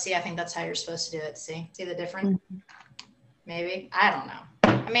 Oh, see, I think that's how you're supposed to do it. See the difference? Maybe. I don't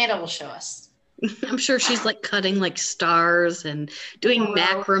know. Amanda will show us. I'm sure she's like cutting like stars and doing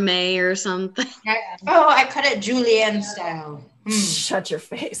macrame or something. I cut it julienne style. Shut your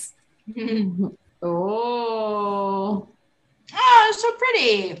face. Oh. Oh, it's so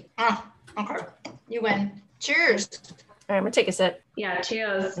pretty. Oh, okay. You win. Cheers. All right, I'm gonna take a sip. Yeah,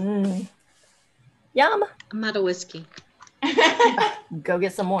 cheers. Yum. I'm out of whiskey. Go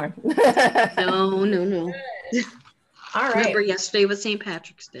get some more. No. All right. Remember yesterday was St.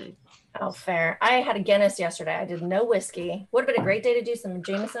 Patrick's Day. Oh, fair. I had a Guinness yesterday. I did no whiskey. Would have been a great day to do some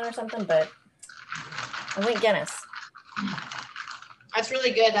Jameson or something, but I went Guinness. That's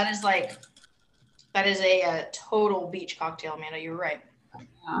really good. That is a total beach cocktail, Amanda. You're right.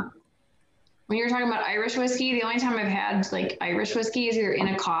 Yeah. When you were talking about Irish whiskey, the only time I've had like Irish whiskey is either in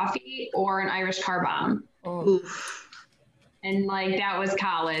a coffee or an Irish car bomb. Oof. And like that was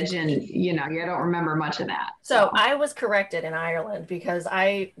college, and you don't remember much of that. So I was corrected in Ireland because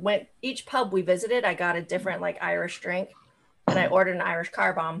I went each pub we visited, I got a different like Irish drink, and I ordered an Irish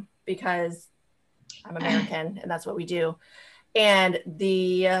car bomb because I'm American and that's what we do. And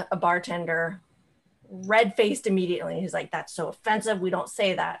a bartender red-faced immediately. He's like, "That's so offensive. We don't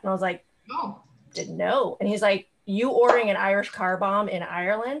say that." And I was like, Oh. "Didn't know." And he's like, "You ordering an Irish car bomb in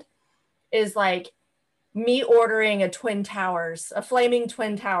Ireland is like me ordering a flaming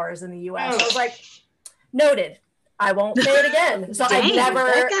Twin Towers in the US." I was like, noted. I won't say it again. So Dang, I never.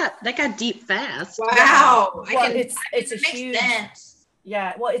 that got deep fast. Wow. Well, it's a huge. Sense.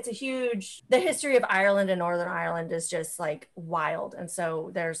 Yeah, well, it's a huge. The history of Ireland and Northern Ireland is just like wild, and so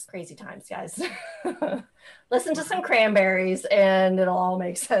there's crazy times, guys. Listen to some Cranberries, and it'll all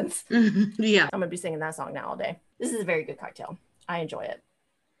make sense. Yeah. I'm gonna be singing that song now all day. This is a very good cocktail. I enjoy it.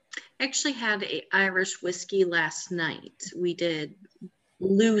 I actually had a Irish whiskey last night. We did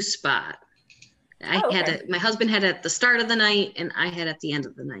Lou Spot. I had it. My husband had it at the start of the night, and I had it at the end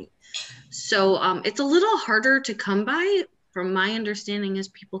of the night. So it's a little harder to come by. From my understanding, is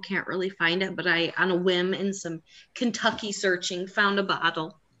people can't really find it, but I, on a whim, in some Kentucky searching, found a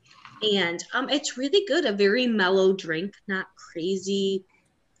bottle, and it's really good. A very mellow drink, not crazy,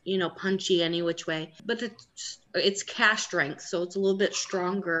 punchy any which way, but it's cask strength, so it's a little bit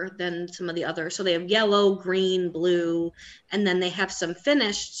stronger than some of the others. So they have yellow, green, blue, and then they have some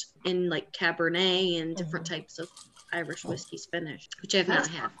finished in like Cabernet and different types of Irish whiskeys finished, which I have not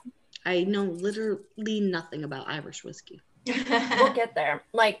had. I know literally nothing about Irish whiskey. We'll get there.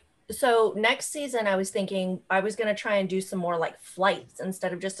 So next season, I was thinking I was going to try and do some more like flights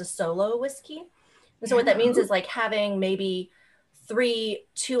instead of just a solo whiskey. And so what that means is like having maybe 3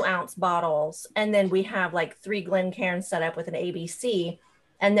 2-ounce bottles, and then we have like 3 Glencairns set up with an ABC,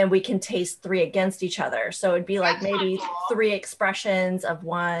 and then we can taste 3 against each other. So it'd be like maybe 3 expressions of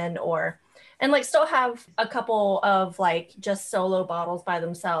one, and like still have a couple of like just solo bottles by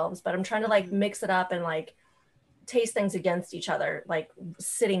themselves, but I'm trying to like mix it up and like taste things against each other, like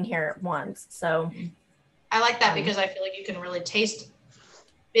sitting here at once. So I like that because I feel like you can really taste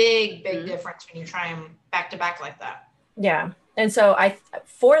big difference when you try them back to back like that. Yeah. And so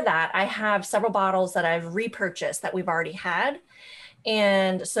for that, I have several bottles that I've repurchased that we've already had.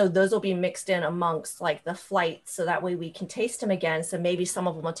 And so those will be mixed in amongst like the flights. So that way we can taste them again. So maybe some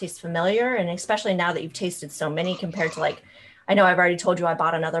of them will taste familiar. And especially now that you've tasted so many compared to like, I know I've already told you I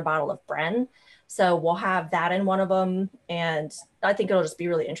bought another bottle of Bren. So we'll have that in one of them. And I think it'll just be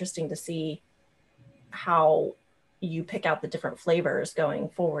really interesting to see how you pick out the different flavors going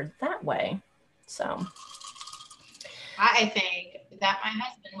forward that way. So I think that my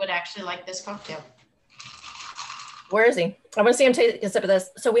husband would actually like this cocktail. where is he? I want to see him take a sip of this.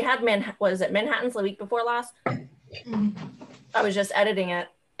 So we had Manhattan's the week before last? I was just editing it.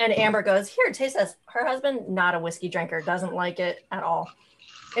 And Amber goes, "Here, taste this." Her husband, not a whiskey drinker, doesn't like it at all.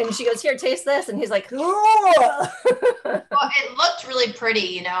 And she goes, "Here, taste this." And he's like, "Oh." Well, it looked really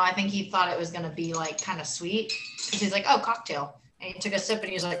pretty, I think he thought it was going to be like kind of sweet. Because he's like, "Oh, cocktail." And he took a sip and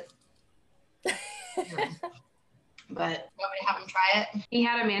he was like, But want me to have him try it? He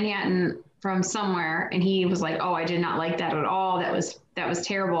had a Manhattan from somewhere, and he was like, "Oh, I did not like that at all. That was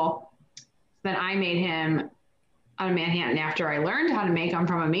terrible." Then I made him a Manhattan after I learned how to make them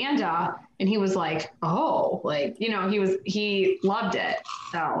from Amanda, and he was like, "Oh, like, you know, he loved it."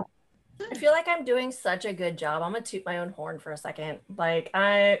 So I feel like I'm doing such a good job. I'm gonna toot my own horn for a second. Like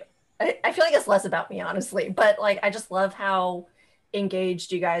I feel like it's less about me, honestly, but like I just love how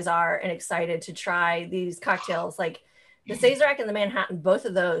engaged you guys are and excited to try these cocktails. Like the Sazerac and the Manhattan, both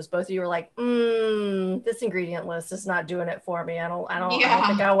of you were like, this ingredient list is not doing it for me. I don't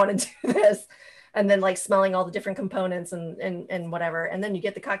think I want to do this. And then like smelling all the different components and whatever. And then you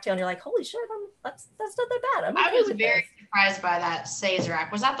get the cocktail and you're like, holy shit, that's not that bad. I was very surprised by that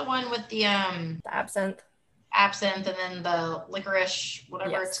Sazerac. Was that the one with the absinthe and then the licorice,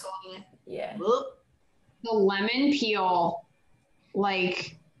 whatever it's called? Yeah. the lemon peel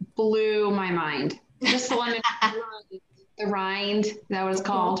like blew my mind. Just the lemon, the rind, that was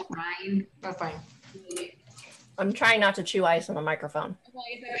called rind. That's fine. I'm trying not to chew ice on the microphone.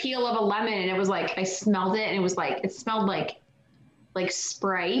 Like the peel of a lemon, and it was like I smelled it, and it was like it smelled like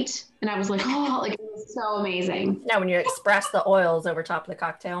Sprite, and I was like, oh, like it was so amazing. Yeah, when you express the oils over top of the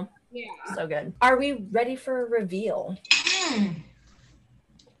cocktail. Yeah. So good. Are we ready for a reveal?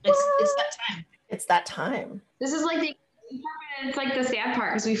 It's that time. It's that time. This is like it's like the sad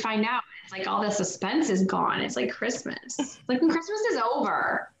part because we find out it's like all the suspense is gone. It's like Christmas. It's like when Christmas is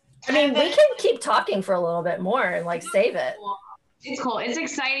over. I mean, we can keep talking for a little bit more and like save it. It's cool. It's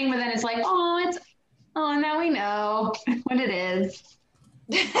exciting, but then it's like, oh, now we know what it is.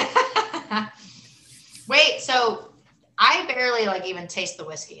 Wait, so I barely like even taste the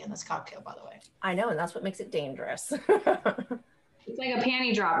whiskey in this cocktail, by the way. I know, and that's what makes it dangerous. It's like a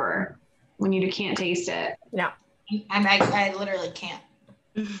panty dropper when you can't taste it. No. I literally can't.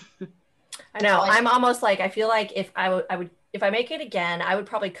 I know. I'm almost like, I feel like if I make it again, I would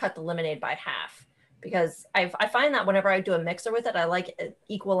probably cut the lemonade by half because I find that whenever I do a mixer with it, I like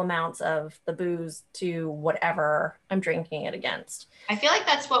equal amounts of the booze to whatever I'm drinking it against. I feel like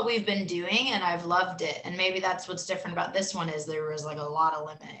that's what we've been doing and I've loved it. And maybe that's what's different about this one is there was like a lot of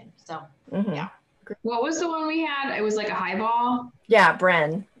lemonade. So yeah. What was the one we had? It was like a highball. Yeah,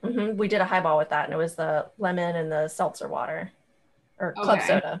 Bren. We did a highball with that, and it was the lemon and the seltzer water or club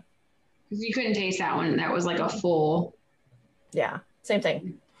soda. Because you couldn't taste that one. That was like a full. Yeah, same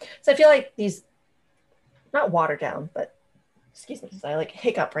thing. So I feel like these, not watered down, but excuse me, I like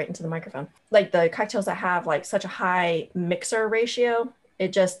hiccup right into the microphone. Like the cocktails that have like such a high mixer ratio, I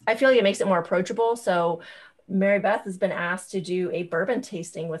feel like it makes it more approachable. So Mary Beth has been asked to do a bourbon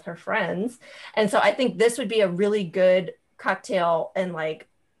tasting with her friends. And so I think this would be a really good cocktail and like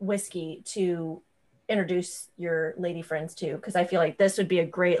whiskey to introduce your lady friends to. Cause I feel like this would be a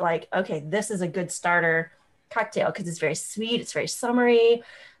great, like, okay, this is a good starter cocktail because it's very sweet. It's very summery,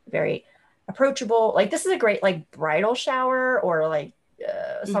 very approachable. Like this is a great like bridal shower or like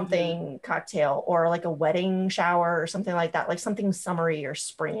something cocktail or like a wedding shower or something like that. Like something summery or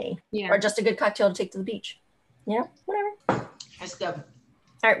springy or just a good cocktail to take to the beach. Yeah, whatever. That's good. All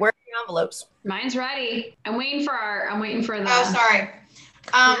right, where are your envelopes? Mine's ready. I'm waiting for the. Oh, sorry.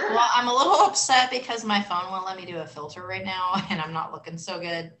 Well, I'm a little upset because my phone won't let me do a filter right now, and I'm not looking so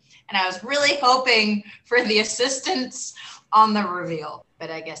good. And I was really hoping for the assistance on the reveal, but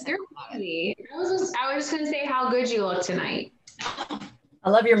I guess they're ready. I was just gonna say how good you look tonight. I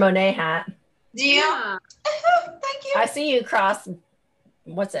love your Monet hat. Do you? Yeah. Thank you. I see you cross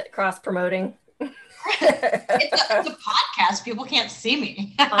promoting. It's a podcast. People can't see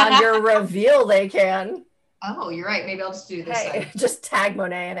me. On your reveal, they can. Oh, you're right. Maybe I'll just do this. Hey, just tag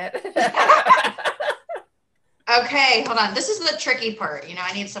Monet in it. Okay, hold on. This is the tricky part. You know,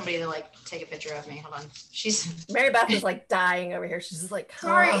 I need somebody to like take a picture of me. Hold on. Mary Beth is like dying over here. She's just like,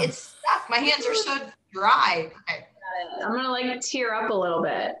 sorry, it's stuck. My hands are so dry. Okay. I'm gonna like tear up a little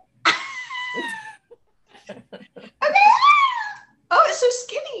bit. Okay. Oh, it's so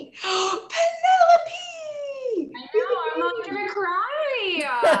skinny. Penelope! I know, I'm not gonna cry.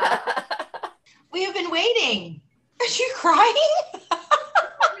 We have been waiting. Are you crying? It's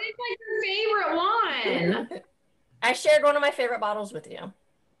like your favorite one. I shared one of my favorite bottles with you.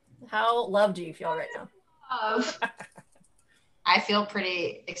 How loved do you feel right now? I feel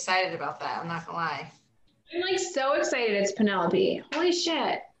pretty excited about that. I'm not gonna lie. I'm like so excited it's Penelope. Holy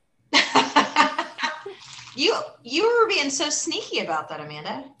shit. You were being so sneaky about that,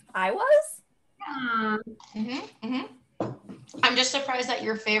 Amanda. I was? Yeah. I'm just surprised that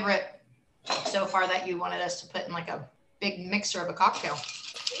your favorite so far that you wanted us to put in like a big mixer of a cocktail.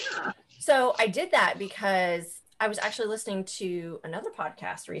 Yeah. So I did that because I was actually listening to another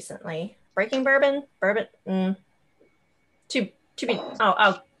podcast recently, Breaking Bourbon,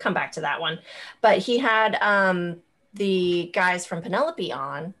 I'll come back to that one. But he had the guys from Penelope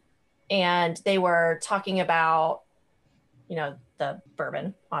on, and they were talking about, the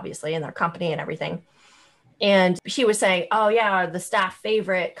bourbon, obviously, and their company and everything. And he was saying, oh yeah, the staff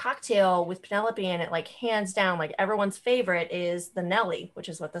favorite cocktail with Penelope in it, like hands down, like everyone's favorite is the Nelly, which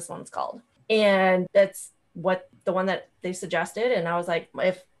is what this one's called. And that's the one that they suggested. And I was like,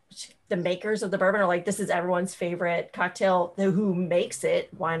 if the makers of the bourbon are like, this is everyone's favorite cocktail, who makes it,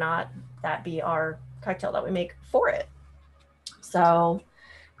 why not that be our cocktail that we make for it? So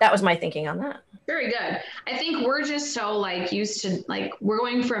that was my thinking on that. Very good. I think we're just so like used to, like, we're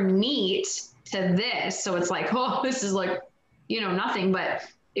going from neat to this, so it's like, oh, this is like, nothing. But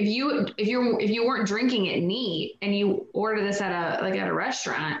if you weren't drinking it neat and you order this at a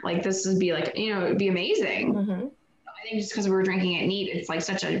restaurant, like this would be like, it'd be amazing. Mm-hmm. I think just because we were drinking it neat, it's like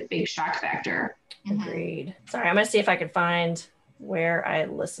such a big shock factor. Agreed. Sorry, I'm gonna see if I can find where I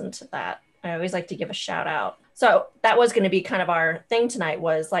listened to that. I always like to give a shout out. So that was going to be kind of our thing tonight,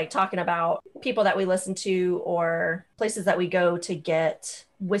 was like talking about people that we listen to or places that we go to get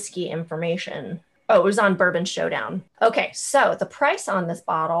whiskey information. Oh, it was on Bourbon Showdown. Okay, so the price on this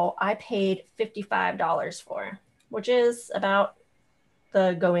bottle, I paid $55 for, which is about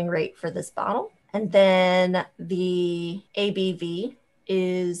the going rate for this bottle. And then the ABV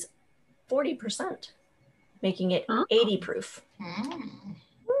is 40%, making it 80 proof.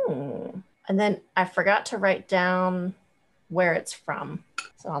 And then I forgot to write down where it's from.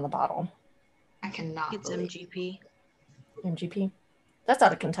 So on the bottle. I cannot. It's MGP. MGP. That's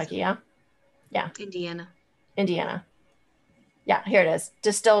out of Kentucky, yeah? Yeah. Indiana. Yeah, here it is.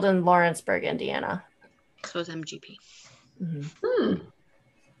 Distilled in Lawrenceburg, Indiana. So it's MGP. Mm-hmm.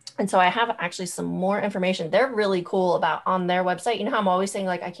 And so I have actually some more information. They're really cool about on their website. You know how I'm always saying,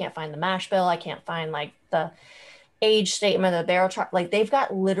 like, I can't find the mash bill. I can't find like the age statement, the barrel chart. Like, they've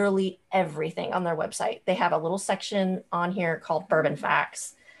got literally everything on their website. They have a little section on here called Bourbon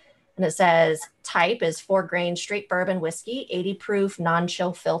Facts. And it says type is 4-grain straight bourbon whiskey, 80 proof,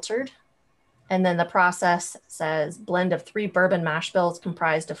 non-chill filtered. And then the process says blend of 3 bourbon mash bills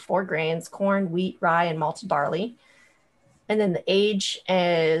comprised of 4 grains, corn, wheat, rye, and malted barley. And then the age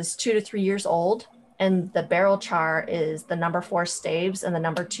is 2 to 3 years old. And the barrel char is the number 4 staves and the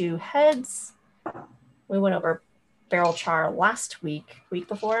number 2 heads. We went over barrel char last week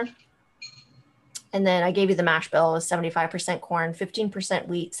before. And then I gave you the mash bill is 75% corn, 15%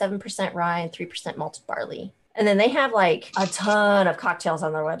 wheat, 7% rye, and 3% malted barley. And then they have like a ton of cocktails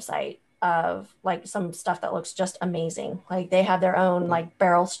on their website of like some stuff that looks just amazing. Like they have their own like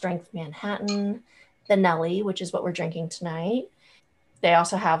barrel strength Manhattan, the Nelly, which is what we're drinking tonight. They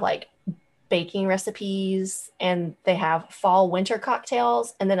also have like baking recipes, and they have fall winter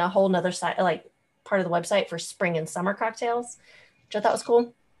cocktails, and then a whole nother side, like part of the website for spring and summer cocktails, which I thought was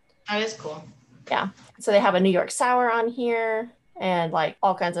cool. That is cool. Yeah. So they have a New York sour on here and like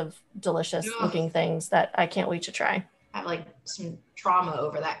all kinds of delicious looking things that I can't wait to try. I have like some trauma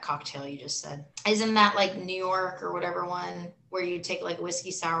over that cocktail you just said. Isn't that like New York or whatever one where you take like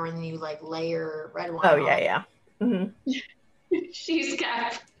whiskey sour and you like layer red wine? Oh, yeah. Mm-hmm. She's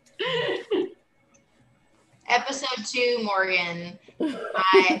got Episode 2, Morgan.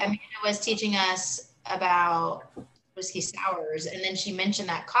 Amanda was teaching us about whiskey sours, and then she mentioned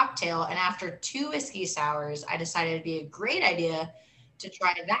that cocktail, and after 2 whiskey sours, I decided it'd be a great idea to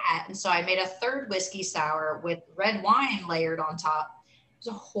try that. And so I made a 3rd whiskey sour with red wine layered on top. It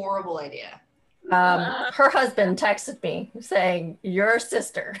was a horrible idea. Her husband texted me saying, "Your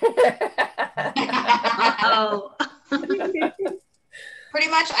sister." Oh. Pretty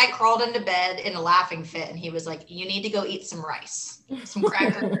much I crawled into bed in a laughing fit, and he was like, "You need to go eat some rice, some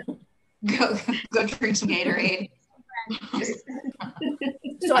crackers, go drink some Gatorade."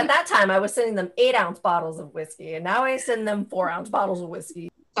 So at that time I was sending them 8-ounce bottles of whiskey, and now I send them 4-ounce bottles of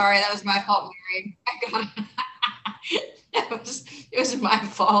whiskey. Sorry, that was my fault, Mary. It was my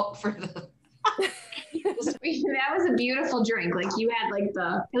fault for the that was a beautiful drink. Like you had like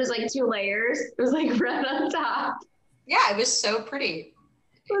it was like 2 layers. It was like red on top. Yeah, it was so pretty.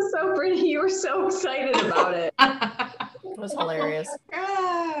 It was so pretty. You were so excited about it. It was hilarious.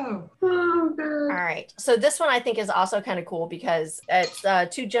 Oh, God. All right. So this one I think is also kind of cool because it's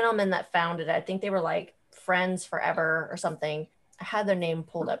 2 gentlemen that founded it. I think they were like friends forever or something. I had their name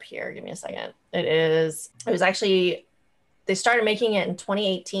pulled up here. Give me a second. It was actually, they started making it in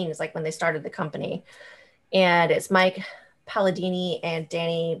 2018 is like when they started the company. And it's Mike Palladini and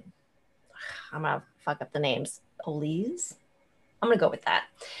Danny, I'm going to fuck up the names, Police. I'm going to go with that.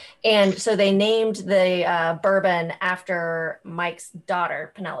 And so they named the bourbon after Mike's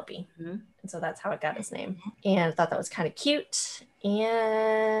daughter, Penelope. Mm-hmm. And so that's how it got its name. And I thought that was kind of cute.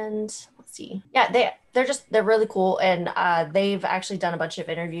 And let's see. Yeah, they're really cool. And they've actually done a bunch of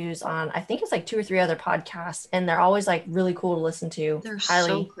interviews on, I think it's like 2 or 3 other podcasts. And they're always like really cool to listen to. They're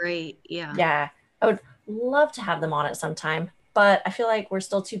so great. Yeah. Yeah. I would love to have them on it sometime. But I feel like we're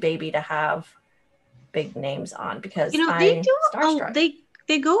still too baby to have big names on because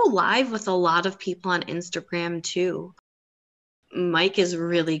they go live with a lot of people on Instagram too. Mike is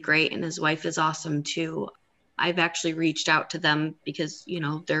really great and his wife is awesome too. I've actually reached out to them because,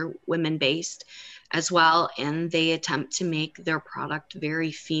 they're women-based as well, and they attempt to make their product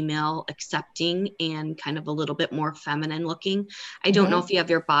very female accepting and kind of a little bit more feminine looking. I don't know if you have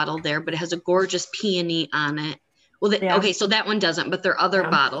your bottle there, but it has a gorgeous peony on it. Well, okay, so that one doesn't, but their other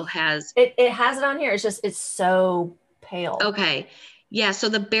bottle has. It has it on here. It's so pale. Okay. Yeah, so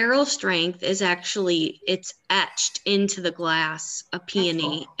the barrel strength is actually, it's etched into the glass, a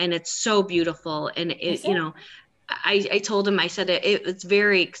peony, and it's so beautiful. And I told him, I said, it's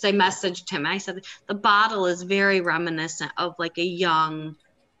very, because I messaged him, I said, the bottle is very reminiscent of like a young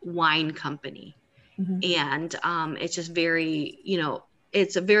wine company. And it's just very,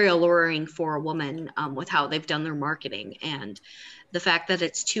 it's a very alluring for a woman with how they've done their marketing. And the fact that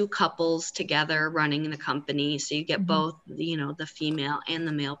it's 2 couples together running the company, so you get both, the female and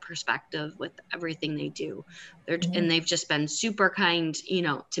the male perspective with everything they do. And they've just been super kind,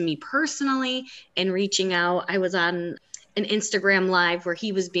 to me personally, and reaching out. I was on an Instagram live where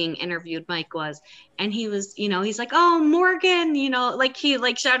he was being interviewed, Mike was, and he was, he's like, "Oh, Morgan," like he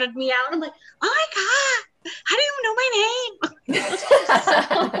like shouted me out. I'm like, "Oh my God, how do you know my name?"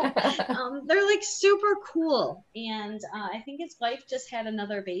 So, they're like super cool. And I think his wife just had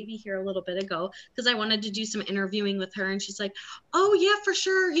another baby here a little bit ago because I wanted to do some interviewing with her. And she's like, "Oh yeah, for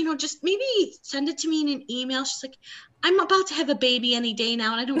sure. Just maybe send it to me in an email." She's like, "I'm about to have a baby any day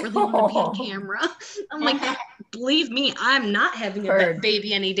now, and I don't really want to be on camera." I'm like, "Believe me, I'm not having a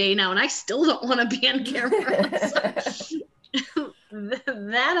baby any day now, and I still don't want to be on camera." So,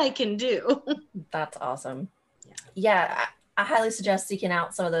 that I can do. That's awesome. Yeah, I highly suggest seeking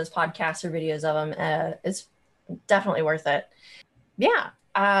out some of those podcasts or videos of them. It's definitely worth it. Yeah,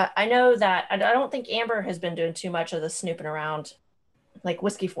 I know that I don't think Amber has been doing too much of the snooping around like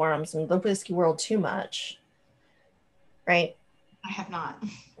whiskey forums and the whiskey world too much, right? I have not.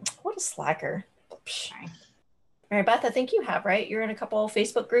 What a slacker. All right, Beth, I think you have, right? You're in a couple of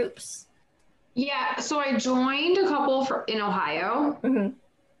Facebook groups. Yeah, so I joined a couple in Ohio, in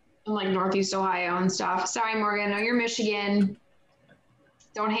like Northeast Ohio and stuff. Sorry, Morgan, I know you're Michigan.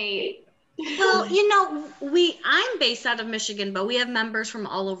 Don't hate. Well, I'm based out of Michigan, but we have members from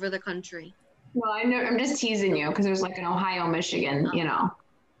all over the country. Well, I know, I'm just teasing you because there's like an Ohio, Michigan,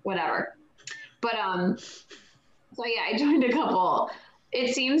 whatever. But so yeah, I joined a couple.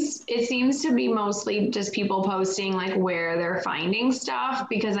 It seems to be mostly just people posting like where they're finding stuff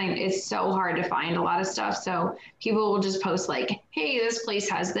because it's so hard to find a lot of stuff. So people will just post like, "Hey, this place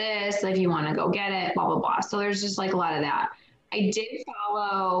has this. If you want to go get it, blah, blah, blah." So there's just like a lot of that. I did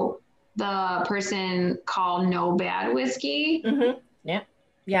follow the person called No Bad Whiskey.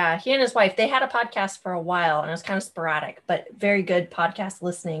 Yeah. He and his wife, they had a podcast for a while and it was kind of sporadic, but very good podcast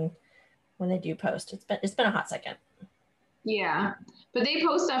listening when they do post. It's been a hot second. Yeah, but they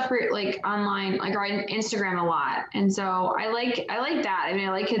post stuff for like online, like on Instagram a lot, and so I like that. I mean,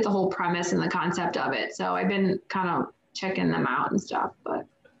 I like the whole premise and the concept of it. So I've been kind of checking them out and stuff, but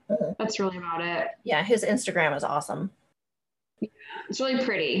that's really about it. Yeah, his Instagram is awesome. It's really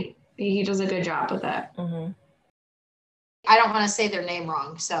pretty. He does a good job with it. I don't want to say their name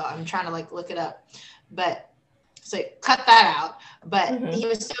wrong, so I'm trying to like look it up, but. So cut that out. But he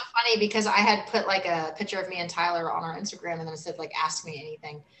was so funny because I had put like a picture of me and Tyler on our Instagram and then it said like, "Ask me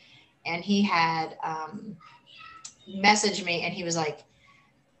anything." And he had messaged me and he was like,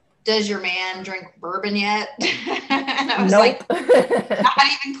 "Does your man drink bourbon yet?" And I was like, not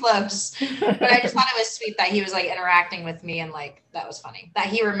even close. But I just thought it was sweet that he was like interacting with me and like, that was funny. That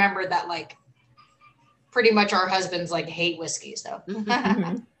he remembered that like pretty much our husbands like hate whiskey. So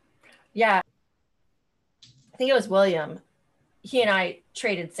yeah. I think it was William. He and I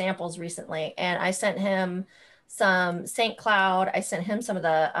traded samples recently, and I sent him some St. Cloud. I sent him some of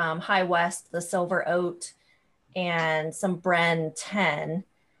the High West, the Silver Oat, and some Bren 10.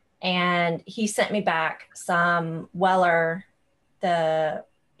 And he sent me back some Weller, the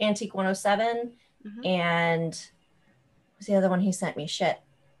Antique 107, and what's the other one he sent me? Shit.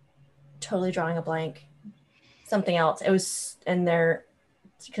 Totally drawing a blank. Something else. It was in there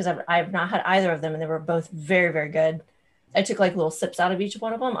because I've not had either of them, and they were both very, very good. I took like little sips out of each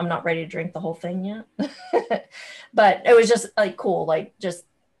one of them. I'm not ready to drink the whole thing yet. But it was just like cool. Like just,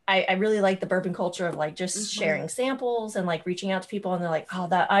 I really like the bourbon culture of like just sharing samples and like reaching out to people. And they're like, oh,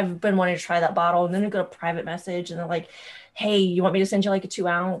 that I've been wanting to try that bottle. And then they go to private message and they're like, hey, you want me to send you like a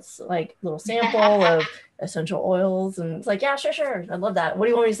 2-ounce, like little sample of essential oils? And it's like, yeah, sure. I love that. What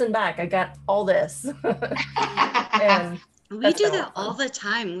do you want me to send back? I got all this. And we do that all the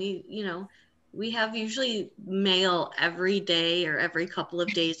time. We have usually mail every day or every couple of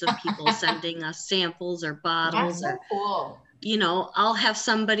days of people sending us samples or bottles. That's so cool. I'll have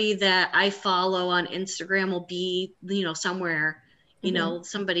somebody that I follow on Instagram will be, somewhere,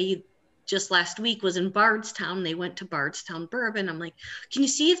 somebody just last week was in Bardstown. They went to Bardstown Bourbon. I'm like, can you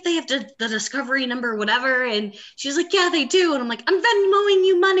see if they have the discovery number, whatever? And she's like, yeah, they do. And I'm like, I'm Venmoing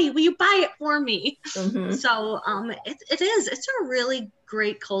you money. Will you buy it for me? So it's a really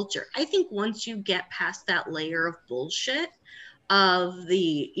great culture. I think once you get past that layer of bullshit of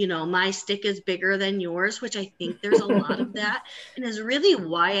the, my stick is bigger than yours, which I think there's a lot of that, and is really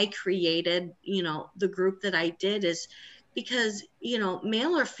why I created, the group that I did, is because,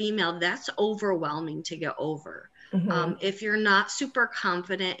 male or female, that's overwhelming to get over. If you're not super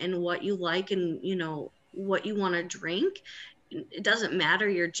confident in what you like and, what you want to drink, it doesn't matter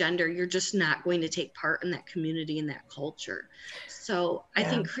your gender, you're just not going to take part in that community and that culture. So I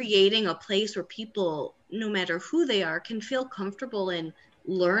think creating a place where people, no matter who they are, can feel comfortable and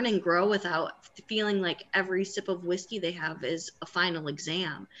learn and grow without feeling like every sip of whiskey they have is a final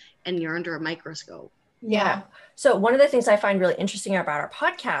exam and you're under a microscope. Yeah. So one of the things I find really interesting about our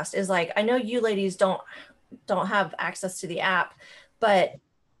podcast is like, I know you ladies don't have access to the app, but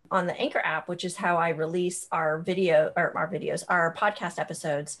on the Anchor app, which is how I release our podcast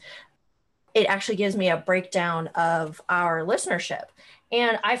episodes, it actually gives me a breakdown of our listenership.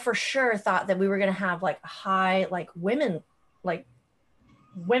 And I for sure thought that we were going to have like high, like women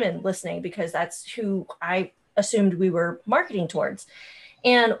listening, because that's who I assumed we were marketing towards.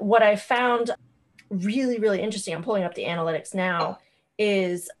 And what I found really, really interesting, I'm pulling up the analytics now,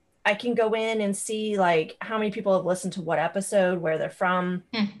 is I can go in and see like how many people have listened to what episode, where they're from.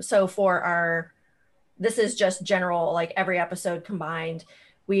 So for this is just general, like every episode combined,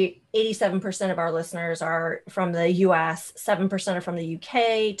 87% of our listeners are from the US, 7% are from the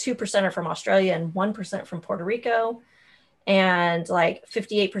UK, 2% are from Australia, and 1% from Puerto Rico. And like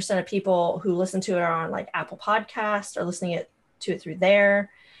 58% of people who listen to it are on like Apple Podcasts or listening to it through there.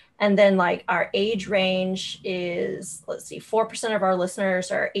 And then like our age range is, 4% of our listeners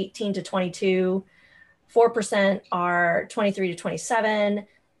are 18 to 22, 4% are 23 to 27,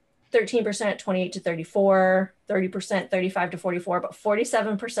 13% 28 to 34, 30% 35 to 44, but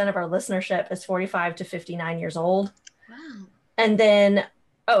 47% of our listenership is 45 to 59 years old. Wow. And then,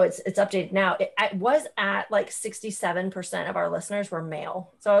 it's updated now. It was at like 67% of our listeners were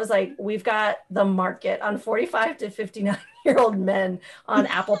male. So I was like, we've got the market on 45 to 59-year-old men on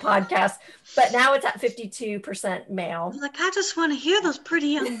Apple Podcasts, but now it's at 52% male. Like, I just want to hear those pretty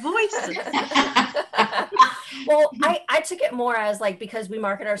young voices. Well, I took it more as like, because we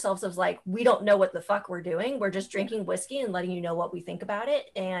market ourselves as like, we don't know what the fuck we're doing. We're just drinking whiskey and letting you know what we think about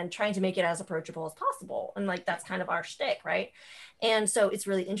it and trying to make it as approachable as possible. And like, that's kind of our shtick, right? And so it's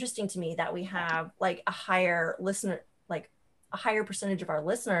really interesting to me that we have like a higher percentage of our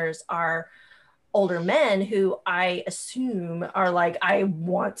listeners are older men who I assume are like, I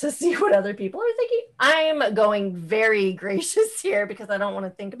want to see what other people are thinking. I'm going very gracious here because I don't want to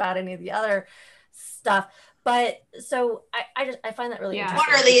think about any of the other stuff. But so I find that really interesting.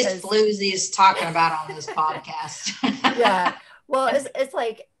 What are these floozies talking about on this podcast? Yeah. Well, it's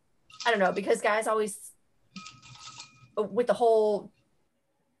like, I don't know, because guys always, with the whole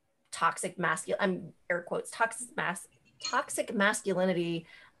toxic masculinity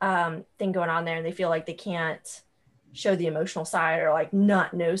thing going on there, and they feel like they can't show the emotional side or like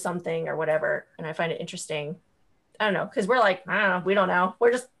not know something or whatever. And I find it interesting. I don't know, because we're like, I don't know, we don't know.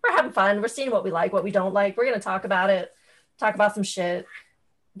 We're having fun. We're seeing what we like, what we don't like. We're going to talk about it, talk about some shit.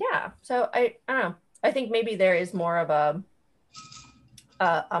 Yeah. So I don't know. I think maybe there is more of a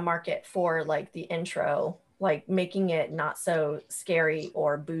market for like the intro, like making it not so scary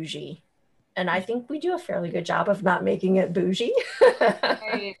or bougie. And I think we do a fairly good job of not making it bougie.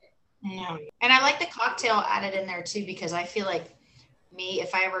 Right. Yeah. And I like the cocktail added in there too, because I feel like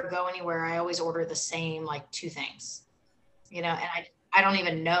if I ever go anywhere, I always order the same, like 2 things, and I don't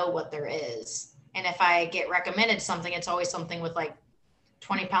even know what there is. And if I get recommended something, it's always something with like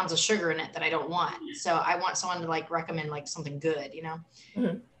 20 pounds of sugar in it that I don't want. So I want someone to like recommend like something good,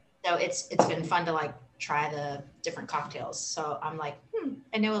 Mm-hmm. So it's been fun to like try the different cocktails. So I'm like,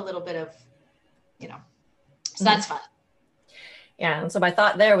 I know a little bit of, so that's fun. Yeah. And so my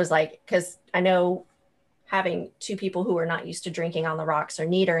thought there was like, because I know having two people who are not used to drinking on the rocks or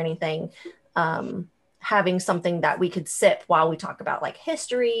neat or anything, having something that we could sip while we talk about like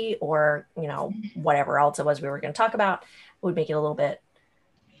history or, you know, whatever else it was we were going to talk about would make it a little bit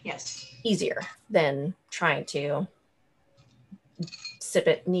easier than trying to sip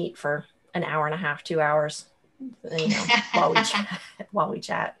it neat for an hour and a half, 2 hours, you know, while we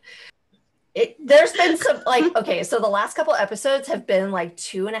chat. There's been some like, okay, so the last couple episodes have been like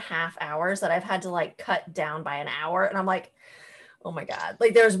 2.5 hours that I've had to like cut down by an hour. And I'm like, oh my God.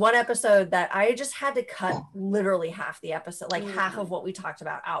 Like there's one episode that I just had to cut literally half the episode, like half of what we talked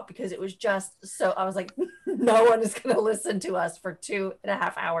about out because it was just so, I was like, no one is going to listen to us for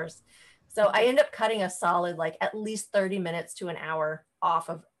 2.5 hours. So I end up cutting a solid, like at least 30 minutes to an hour off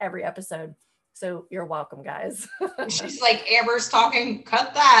of every episode. So you're welcome, guys. She's like, Amber's talking,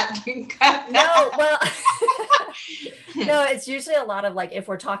 cut that. Cut that. No, well, no, it's usually a lot of like if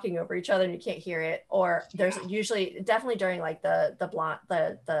we're talking over each other and you can't hear it, or there's usually definitely during like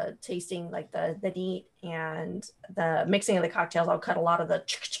the tasting, like the neat and the mixing of the cocktails, I'll cut a lot of the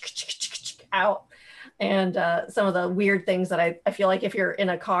out. And some of the weird things that I feel like if you're in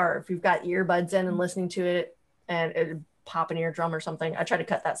a car, if you've got earbuds in and listening to it and it pop an eardrum or something, I try to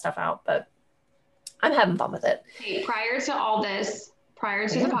cut that stuff out, but I'm having fun with it. Hey, prior to all this, prior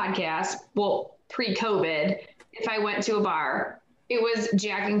to the podcast, well, pre-COVID, if I went to a bar, it was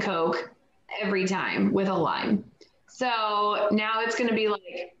Jack and Coke every time with a lime. So now it's going to be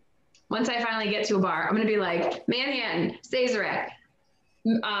like, once I finally get to a bar, I'm going to be like, Manhattan, Sazerac,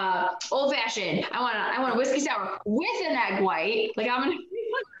 old fashioned. I want a whiskey sour with an egg white. Like I'm going to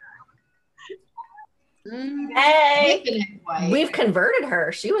Hey, we've converted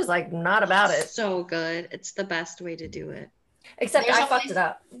her. She was like not about it. So good. It's the best way to do it. Except I fucked it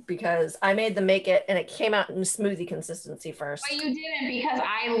up because I made them make it and it came out in smoothie consistency first. But you didn't, because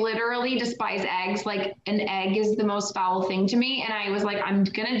I literally despise eggs. Like an egg is the most foul thing to me. And I was like, I'm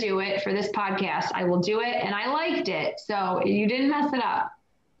going to do it for this podcast. I will do it. And I liked it. So you didn't mess it up.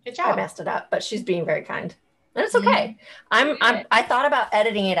 Good job. I messed it up, but she's being very kind. And it's okay. I thought about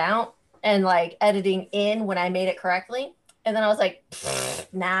editing it out and like editing in when I made it correctly. And then I was like,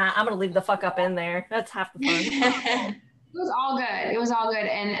 nah, I'm going to leave the fuck up in there. That's half the fun. It was all good. It was all good.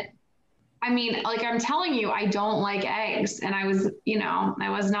 And I mean, like I'm telling you, I don't like eggs. And I was, you know, I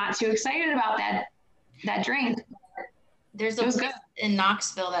was not too excited about that drink. There's a place in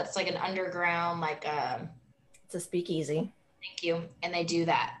Knoxville that's like an underground, like it's a speakeasy. Thank you. And they do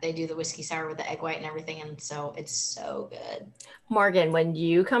that. They do the whiskey sour with the egg white and everything. And so it's so good. Morgan, when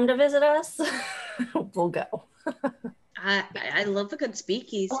you come to visit us, we'll go. I love a good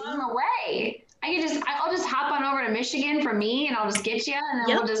speakeasy. On the way. I'll just hop on over to Michigan for me and I'll just get you and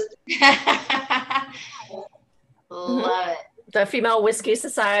then we'll just love it. The Female Whiskey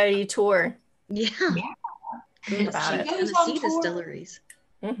Society tour. Yeah. Think about it. Tennessee distilleries.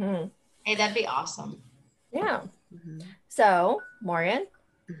 Mm-hmm. Hey, that'd be awesome. Yeah. So, Morgan,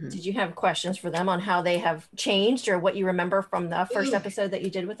 did you have questions for them on how they have changed or what you remember from the first episode that you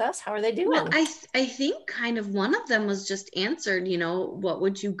did with us? How are they doing? Well, I think kind of one of them was just answered, you know, what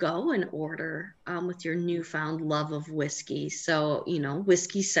would you go and order with your newfound love of whiskey? So, you know,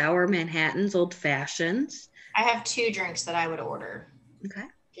 whiskey sour Manhattans, old fashions. I have 2 drinks that I would order. Okay.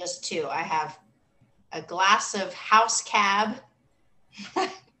 Just 2. I have a glass of House Cab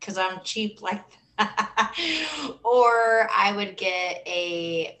because I'm cheap like that. Or I would get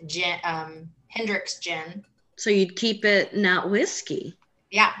a gin, Hendrick's gin. So you'd keep it not whiskey.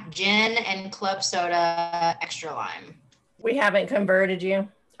 Yeah, gin and club soda, extra lime. We haven't converted you.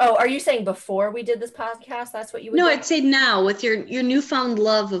 Oh, are you saying before we did this podcast? That's what you would do? I'd say now with your newfound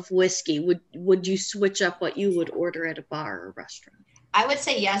love of whiskey, would you switch up what you would order at a bar or restaurant? I would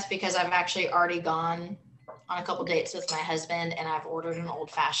say yes, because I've actually already gone on a couple dates with my husband and I've ordered an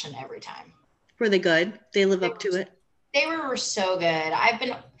old fashioned every time. Were they good? They live up to it? They were so good.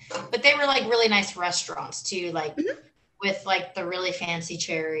 But they were like really nice restaurants too, like with like the really fancy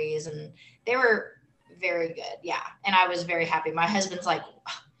cherries, and they were very good. Yeah. And I was very happy. My husband's like,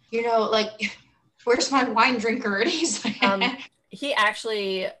 you know, like, where's my wine drinker? And he's like, he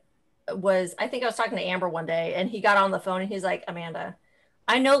actually was, I think I was talking to Amber one day and he got on the phone and he's like, Amanda,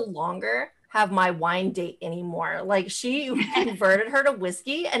 I no longer have my wine date anymore. Like she converted her to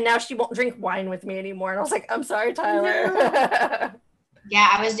whiskey and now she won't drink wine with me anymore. And I was like, I'm sorry, Tyler. No. Yeah,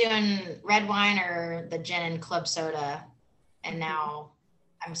 I was doing red wine or the gin and club soda. And now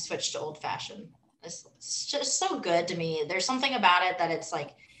I'm switched to old fashioned. It's just so good to me. There's something about it that it's like,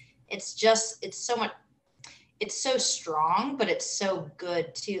 it's so strong, but it's so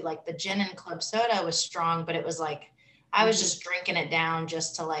good too. Like the gin and club soda was strong, but it was like I was just drinking it down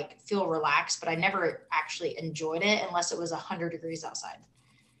just to like feel relaxed, but I never actually enjoyed it unless it was 100 degrees outside.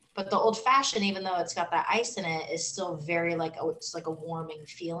 But the old fashioned, even though it's got that ice in it, is still very like, oh, it's like a warming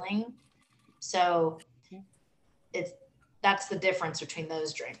feeling. So that's the difference between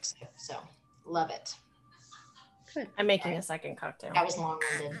those drinks. So love it. Good. I'm making a second cocktail. That was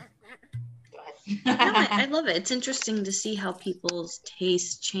long-winded. Go ahead. No, I love it. It's interesting to see how people's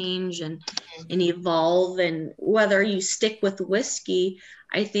tastes change and evolve, and whether you stick with whiskey,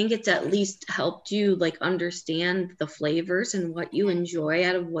 I think it's at least helped you like understand the flavors and what you enjoy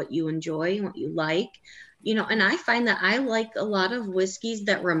out of what you enjoy and what you like. You know, and I find that I like a lot of whiskeys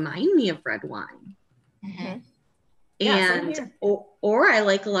that remind me of red wine. Mhm. Yeah, same And here. or I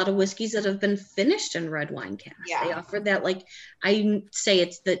like a lot of whiskeys that have been finished in red wine cask. Yeah. They offer that, like, I say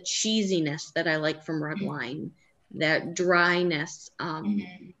it's the cheesiness that I like from red wine, that dryness.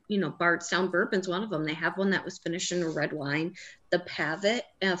 Mhm. You know, Bardstown Bourbon's one of them. They have one that was finished in a red wine, the Pavitt,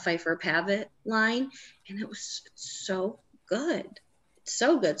 Pfeiffer Pavitt line, and it was so good.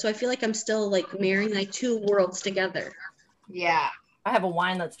 So good. So I feel like I'm still like marrying my two worlds together. Yeah. I have a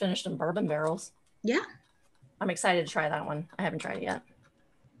wine that's finished in bourbon barrels. Yeah. I'm excited to try that one. I haven't tried it yet.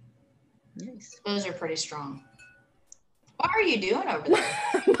 Nice. Those are pretty strong. What are you doing over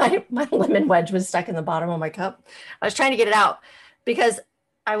there? my lemon wedge was stuck in the bottom of my cup. I was trying to get it out because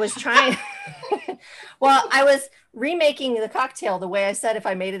I was trying. Well, I was remaking the cocktail the way I said if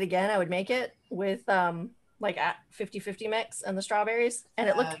I made it again, I would make it with like a 50-50 mix and the strawberries, and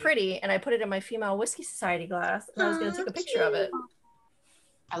it looked pretty. And I put it in my Female Whiskey Society glass, and I was going to take a picture of it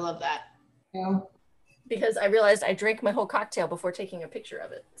I love that. Yeah. because I realized I drank my whole cocktail before taking a picture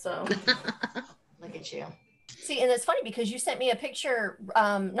of it. So. Look at you. See, and it's funny because you sent me a picture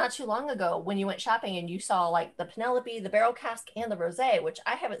not too long ago when you went shopping and you saw like the Penelope, the barrel cask, and the rosé, which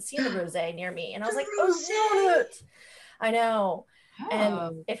I haven't seen the rosé near me. And I was like, oh, want it. I know. And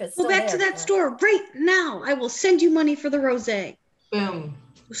Oh, if it's Go still back to there, that store right now. I will send you money for the rosé. boom.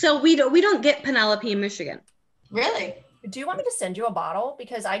 So we don't get Penelope in Michigan. Really? do you want me to send you a bottle?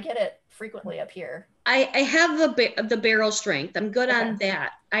 Because I get it frequently up here. I have the barrel strength. I'm good on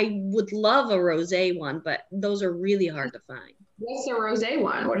that. I would love a rosé one, but those are really hard to find. What's the rosé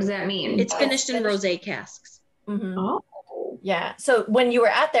one? What does that mean? It's finished in finished. rosé casks. Mhm. Oh. Yeah. So when you were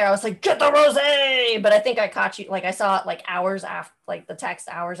out there, I was like, get the rosé. But I think I caught you, like I saw it like hours after, like the text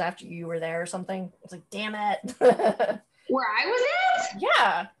hours after you were there or something. I was like, damn it. Where I was at?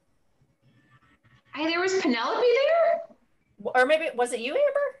 Yeah. There was Penelope there? Or maybe, was it you,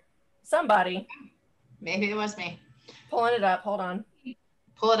 Amber? Somebody. Maybe it was me. Pulling it up. Hold on.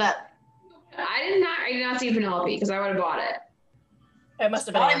 Pull it up. I did not see Penelope because I would have bought it. It must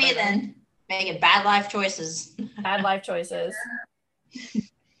have been Probably me Amber then. Making bad life choices. Bad life choices.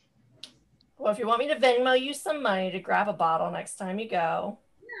 Well, if you want me to Venmo you some money to grab a bottle next time you go.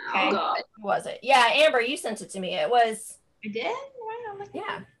 Okay. Oh God. Who was it? Yeah, Amber, you sent it to me. It was, I did? Wow, look at yeah,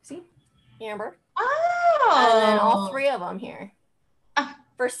 that. see? Amber. Oh. And then all three of them here. Ah.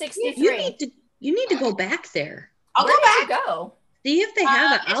 For You 63. need to go back there. I'll Where go did back. you go? See if they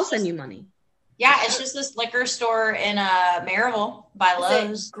have it. It's I'll send just- you money. Yeah, it's just this liquor store in Maryville by Is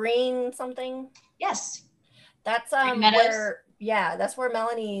Lowe's. it green something? Yes. That's Green Meadows? where, yeah, that's where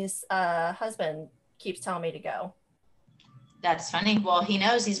Melanie's husband keeps telling me to go. That's funny. Well, he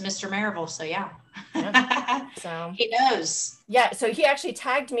knows he's Mr. Maryville, so yeah. So He knows. yeah, so he actually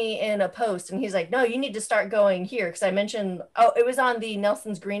tagged me in a post and he's like, no, you need to start going here. Because I mentioned, oh, it was on the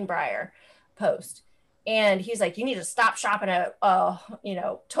Nelson's Greenbrier post. And he's like, you need to stop shopping at,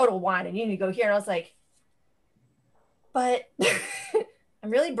 Total Wine and you need to go here. And I was like, but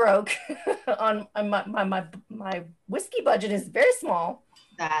I'm really broke on my whiskey budget is very small.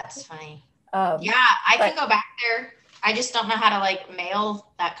 That's funny. Um, Yeah, I can go back there. I just don't know how to like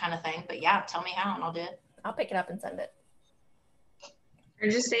mail that kind of thing. But yeah, tell me how and I'll do it. I'll pick it up and send it. Or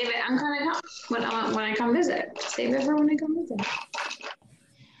just save it. I'm coming up when I come visit. Save it for when I come visit.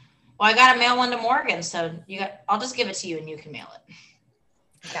 Well, I got to mail one to Morgan, so I'll just give it to you and you can mail it.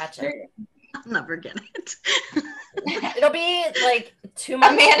 Gotcha. I'll never get it. It'll be like 2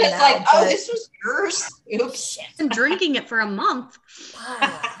 months. Amanda's from now, like, oh, but- this was yours. Oops. I'm drinking it for a month.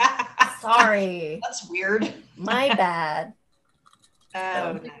 Sorry. That's weird. My bad.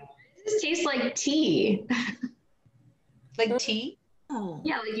 Oh, no. This tastes like tea. Like tea? Oh.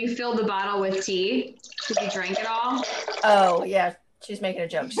 Yeah, like you filled the bottle with tea because you drank it all. Oh, yeah. She's making a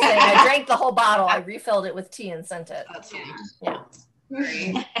joke. She's saying, I drank the whole bottle. I refilled it with tea and sent it. That's funny. Yeah.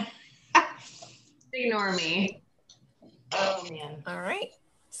 Sorry. Ignore me. Oh, man. All right.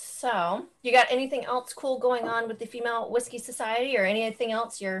 So, you got anything else cool going on with the Female Whiskey Society or anything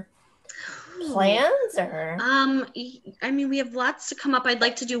else you're plans or? I mean, we have lots to come up. I'd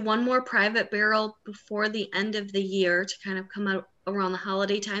like to do one more private barrel before the end of the year to kind of come out around the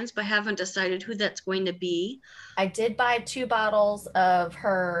holiday times, but I haven't decided who that's going to be. I did buy 2 bottles of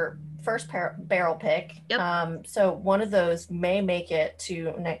her first barrel pick. Yep. So one of those may make it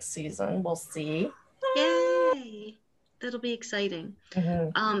to next season. We'll see. Yay! That'll be exciting.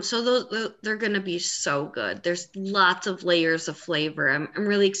 So those, they're going to be so good. There's lots of layers of flavor. I'm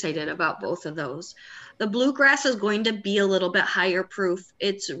really excited about both of those. The bluegrass is going to be a little bit higher proof.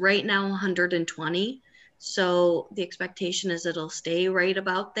 It's right now 120. So the expectation is it'll stay right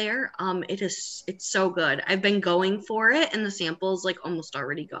about there. It's so good. I've been going for it and the sample's like almost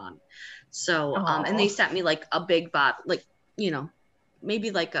already gone. So, and they sent me like a big bottle, like, you know,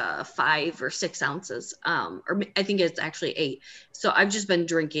 maybe like 5 or 6 ounces. Or I think it's actually 8. So I've just been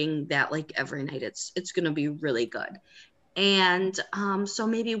drinking that like every night. It's going to be really good. And so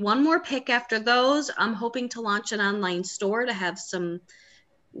maybe one more pick after those. I'm hoping to launch an online store to have some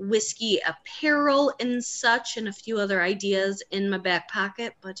whiskey apparel and such, and a few other ideas in my back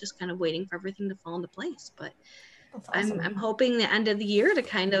pocket, but just kind of waiting for everything to fall into place. But awesome. I'm hoping the end of the year to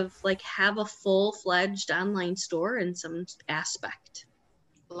kind of like have a full-fledged online store in some aspect.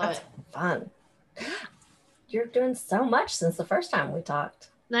 That's fun. You're doing so much since the first time we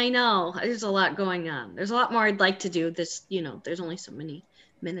talked. I know. There's a lot going on. There's a lot more I'd like to do. This, you know, there's only so many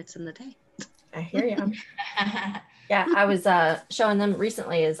minutes in the day. I hear you. Yeah, I was showing them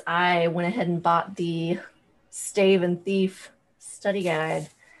recently as I went ahead and bought the Stave and Thief study guide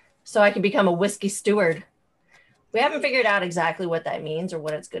so I could become a whiskey steward. We haven't figured out exactly what that means or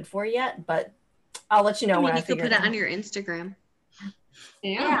what it's good for yet, but I'll let you know when I figure it out. You could put it on your Instagram.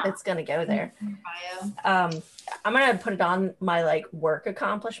 Yeah, it's gonna go there. I'm gonna put it on my like work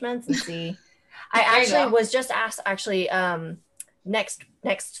accomplishments and see. I actually was just asked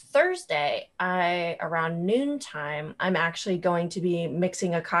next Thursday, around noontime, I'm actually going to be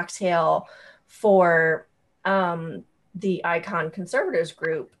mixing a cocktail for the Icon Conservators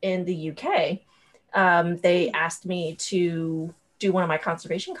group in the UK. They asked me to do one of my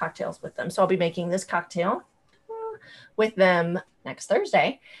conservation cocktails with them. So I'll be making this cocktail with them next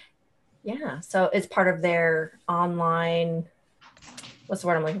Thursday. Yeah. So it's part of their online, what's the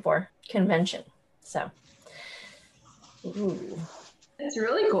word I'm looking for? Convention. So. Ooh. It's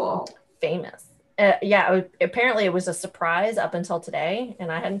really cool. Famous. Apparently it was a surprise up until today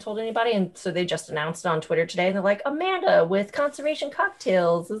and I hadn't told anybody. And so they just announced it on Twitter today. And they're like, Amanda with Conservation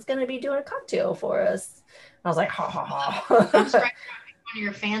Cocktails is going to be doing a cocktail for us. And I was like, ha, ha, ha. One of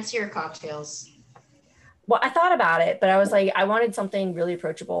your fancier cocktails. Well, I thought about it, but I was like, I wanted something really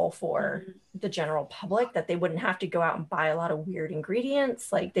approachable for the general public that they wouldn't have to go out and buy a lot of weird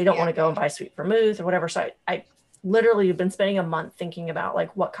ingredients. Like they don't want to go and buy sweet vermouth or whatever. So I literally have been spending a month thinking about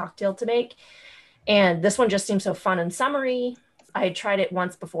like what cocktail to make. And this one just seems so fun and summery. I had tried it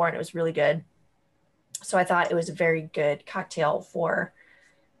once before and it was really good. So I thought it was a very good cocktail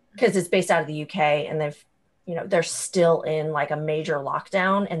because it's based out of the UK and they're still in like a major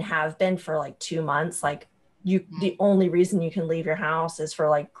lockdown and have been for like 2 months. Like the only reason you can leave your house is for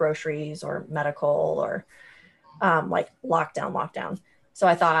like groceries or medical or like lockdown. So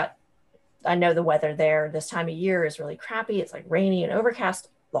I thought, I know the weather there this time of year is really crappy. It's like rainy and overcast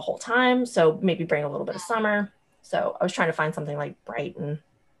the whole time. So maybe bring a little bit of summer. So I was trying to find something like bright and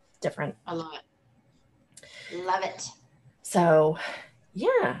different. I love it. Love it. So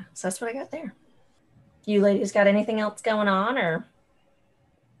yeah, so that's what I got there. You ladies got anything else going on or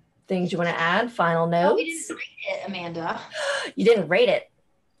things you want to add? Final notes? Oh, we didn't rate it, Amanda. You didn't rate it.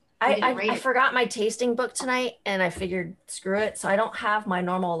 I forgot my tasting book tonight and I figured screw it. So I don't have my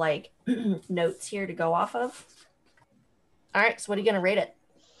normal like notes here to go off of. All right. So what are you going to rate it?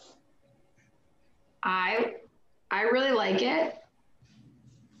 I really like it.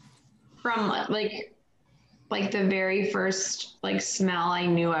 From like the very first like smell, I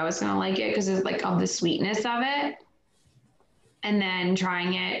knew I was going to like it because it's like of the sweetness of it. And then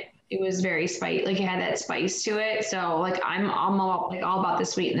trying it, it was very spicy. Like it had that spice to it. So like I'm all about the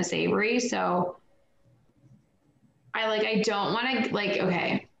sweet and the savory. So I don't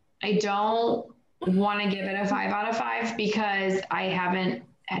want to give it a 5 out of 5 because I haven't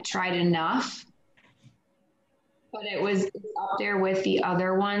tried enough. But it's up there with the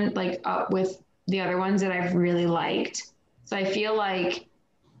other one, with the other ones that I've really liked. So I feel like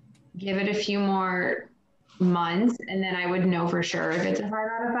give it a few more months and then I would know for sure if it's a 5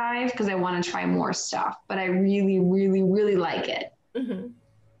 out of 5 because I want to try more stuff, but I really, really, really like it. Mm-hmm.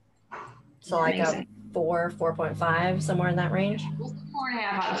 So like a 4.5, somewhere in that range? 4.5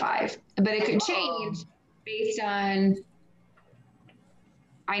 out of 5, but it could change based on,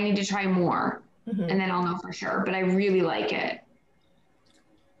 I need to try more Mhm. and then I'll know for sure. But I really like it.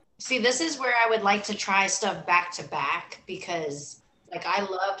 See, this is where I would like to try stuff back to back because like I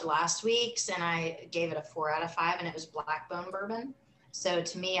loved last week's and I gave it a 4 out of 5 and it was Blackbone bourbon. So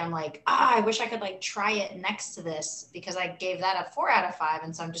to me, I'm like, I wish I could like try it next to this because I gave that a 4 out of 5.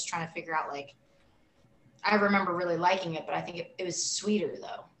 And so I'm just trying to figure out like, I remember really liking it, but I think it was sweeter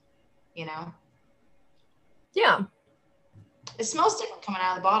though, you know? Yeah. It smells different coming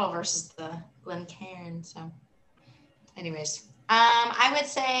out of the bottle versus the Glencairn. So anyways, I would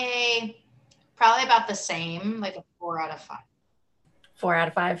say probably about the same, like a 4 out of 5. 4 out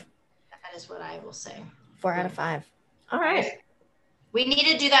of 5. That is what I will say. 4 out of 5. All right. We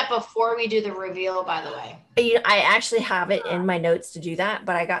need to do that before we do the reveal, by the way. I actually have it in my notes to do that,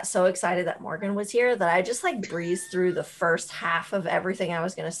 but I got so excited that Morgan was here that I just like breezed through the first half of everything I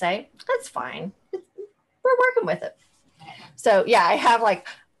was going to say. That's fine. We're working with it. So yeah, I have like,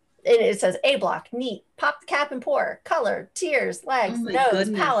 it says A block, neat, pop the cap and pour, color, tears, legs, Oh my nose,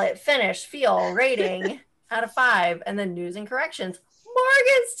 goodness. palette, finish, feel, rating out of 5, and then news and corrections.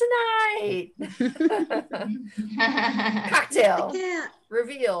 Morgan's tonight. Cocktail. Yeah.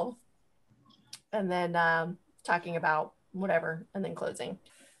 Reveal, and then talking about whatever, and then closing.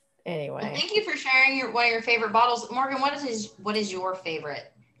 Anyway, Well, thank you for sharing one of your favorite bottles. Morgan, what is your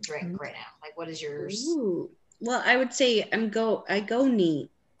favorite drink right now? Like, what is yours? Ooh. Well, I would say I go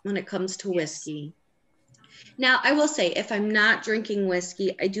neat when it comes to whiskey. Now, I will say if I'm not drinking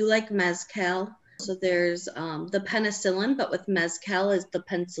whiskey, I do like mezcal. So there's the penicillin, but with mezcal is the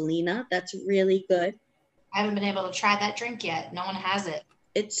penicillina. That's really good. I haven't been able to try that drink yet. No one has it.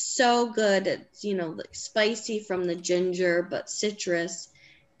 It's so good. It's, like spicy from the ginger, but citrus.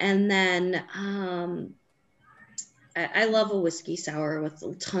 And then I love a whiskey sour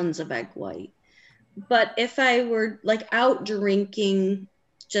with tons of egg white. But if I were like out drinking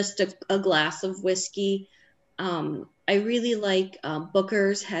just a glass of whiskey, I really like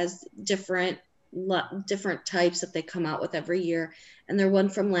Booker's has different types that they come out with every year. And their one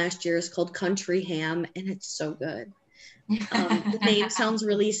from last year is called Country Ham, and it's so good. The name sounds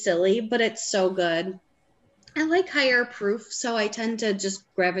really silly, but it's so good. I like higher proof, so I tend to just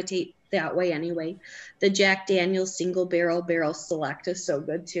gravitate that way anyway. The Jack Daniel's Single Barrel Select is so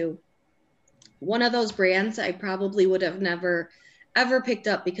good too. One of those brands I probably would have never ever picked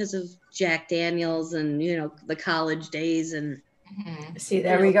up because of Jack Daniel's and the college days and see,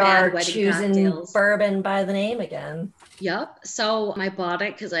 there we bad go, wedding choosing cocktails. bourbon by the name again. Yep. So I bought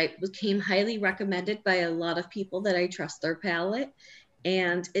it because I became highly recommended by a lot of people that I trust their palate.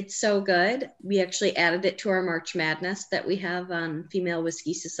 And it's so good. We actually added it to our March Madness that we have on Female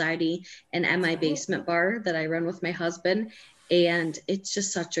Whiskey Society and MI Basement Bar that I run with my husband. And it's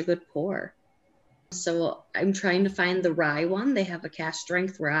just such a good pour. So I'm trying to find the rye one. They have a cask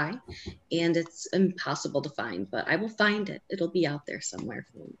strength rye, and it's impossible to find, but I will find it. It'll be out there somewhere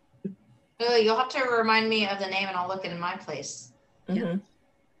for me. Oh, you'll have to remind me of the name and I'll look it in my place. Mhm.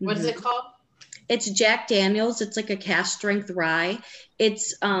 What is it called? It's Jack Daniel's. It's like a cask strength rye.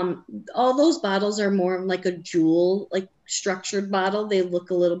 It's all those bottles are more like a jewel, like structured bottle. They look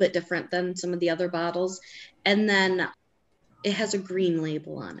a little bit different than some of the other bottles. And then it has a green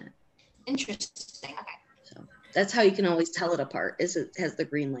label on it. Interesting. Okay. So that's how you can always tell it apart, is it has the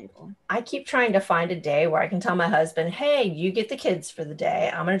green label. I keep trying to find a day where I can tell my husband, hey, you get the kids for the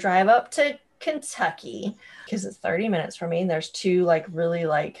day. I'm going to drive up to Kentucky because it's 30 minutes from me. And there's 2 like really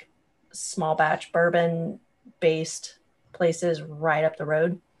like small batch bourbon based places right up the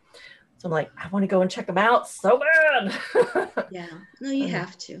road. So I'm like, I want to go and check them out so bad. Yeah. No, you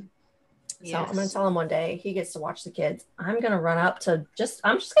have to. So I'm going to tell him one day he gets to watch the kids. I'm going to run up to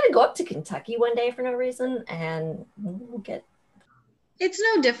I'm just going to go up to Kentucky one day for no reason. And we'll get. It's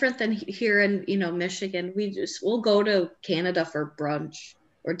no different than here in, Michigan. We'll go to Canada for brunch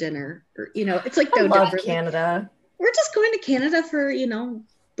or dinner or, it's like no I love different. Canada. We're just going to Canada for,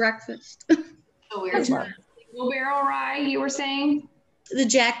 breakfast. So weird. Single barrel rye, you were saying? The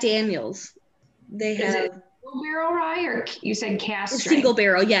Jack Daniels. They Is have it single barrel rye, or you said cask strength? single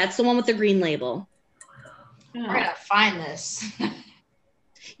barrel. Yeah, it's the one with the green label. We're gonna find this.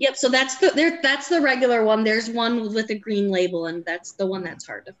 Yep. So that's the regular one. There's one with a green label, and that's the one that's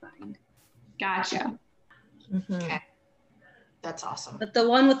hard to find. Gotcha. Mhm. Okay. That's awesome. But the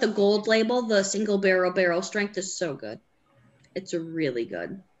one with the gold label, the single barrel strength, is so good. It's really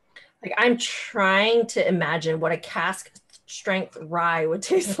good. Like I'm trying to imagine what a cask strength rye would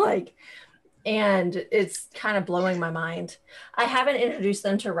taste like. And it's kind of blowing my mind. I haven't introduced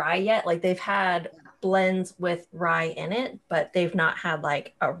them to rye yet. Like they've had blends with rye in it, but they've not had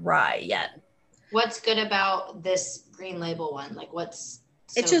like a rye yet. What's good about this green label one? Like what's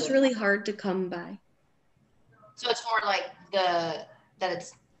It's So just good. really hard to come by. So it's more like that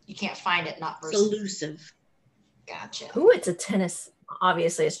it's, you can't find it, not It's versus. elusive. Gotcha. Ooh, it's a tennis.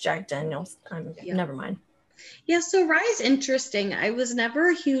 Obviously, it's Jack Daniels. Yeah. Never mind. Yeah, so rye's interesting. I was never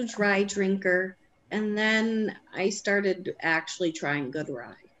a huge rye drinker, and then I started actually trying good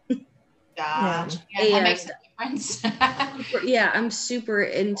rye. Gotcha. Yeah. Yeah, that makes a difference. Yeah, I'm super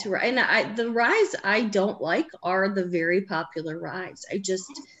into rye. And the ryes I don't like are the very popular ryes. I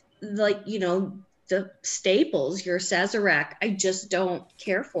just like, the staples, your Sazerac, I just don't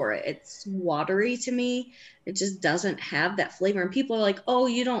care for it. It's watery to me. It just doesn't have that flavor. And people are like, oh,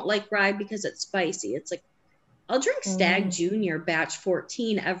 you don't like rye because it's spicy. It's like, I'll drink Stag Junior batch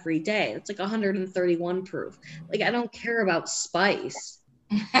 14 every day. It's like 131 proof. Like, I don't care about spice.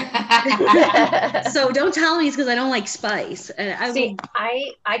 So don't tell me it's because I don't like spice. And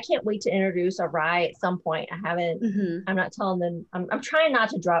I can't wait to introduce a rye at some point. I haven't. I'm not telling them. I'm trying not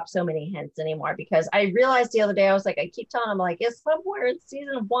to drop so many hints anymore, because I realized the other day I was like, I keep telling them like it's somewhere in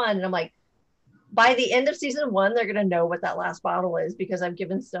season 1, and I'm like, by the end of season 1, they're gonna know what that last bottle is, because I've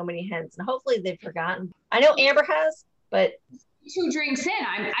given so many hints, and hopefully they've forgotten. I know Amber has, but 2 drinks in,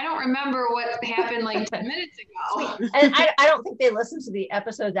 I don't remember what happened like 10 minutes ago. And I don't think they listen to the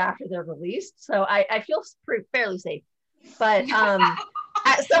episodes after they're released, so I feel fairly safe. But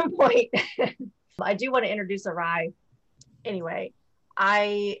at some point, I do want to introduce a rye. Anyway,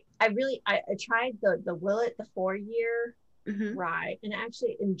 I tried the Willet, the 4-year rye, and I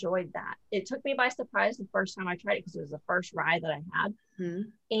actually enjoyed that. It took me by surprise the first time I tried it, because it was the first rye that I had.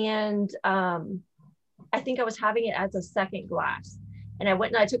 And I think I was having it as a second glass, and I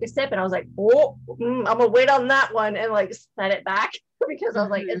went and I took a sip, and I was like, oh, I'm gonna wait on that one, and like set it back, because I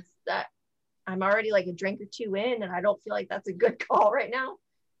was like, it's that I'm already like a drink or 2 in, and I don't feel like that's a good call right now.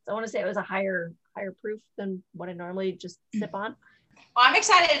 So I want to say it was a higher proof than what I normally just sip on. Well, I'm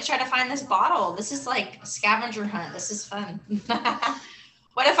excited to try to find this bottle. This is like a scavenger hunt. This is fun.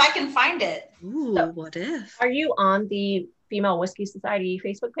 What if I can find it? Ooh, So, what if? Are you on the Female Whiskey Society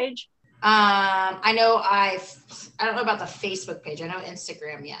Facebook page? I know I don't know about the Facebook page. I know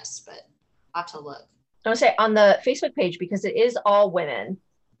Instagram, yes, but I'll have to look. I would say on the Facebook page, because it is all women.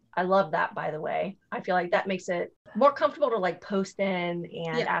 I love that, by the way. I feel like that makes it more comfortable to like post in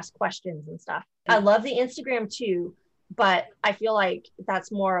and ask questions and stuff. I love the Instagram too, but I feel like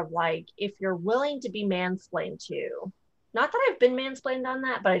that's more of like, if you're willing to be mansplained to, not that I've been mansplained on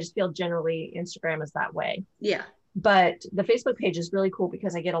that, but I just feel generally Instagram is that way. Yeah. But the Facebook page is really cool,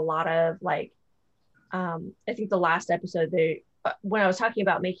 because I get a lot of like, I think the last episode, when I was talking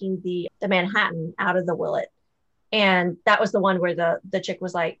about making the Manhattan out of the Willet, and that was the one where the chick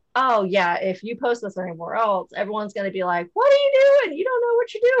was like, oh yeah, if you post this anywhere else, everyone's going to be like, what are you doing? You don't know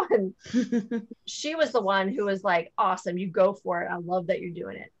what you're doing. She was the one who was like, awesome, you go for it. I love that you're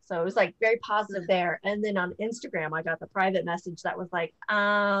doing it. So it was like very positive there. And then on Instagram, I got the private message that was like,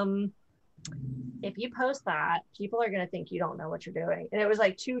 if you post that, people are going to think you don't know what you're doing. And it was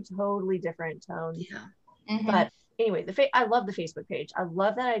like 2 totally different tones. Yeah. But anyway, I love the Facebook page. I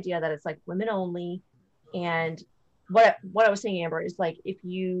love that idea that it's like women only. And what I was saying, Amber, is like, if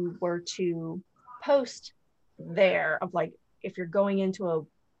you were to post there of like, if you're going into a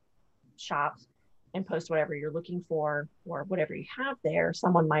shop and post whatever you're looking for or whatever you have there,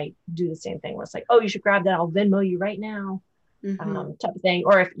 someone might do the same thing where it's like, oh, you should grab that, I'll Venmo you right now. Type of thing.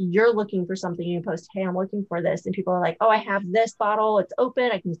 Or if you're looking for something, you post, hey, I'm looking for this, and people are like, oh, I have this bottle, it's open,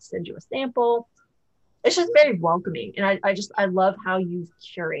 I can send you a sample. It's just very welcoming, and I love how you've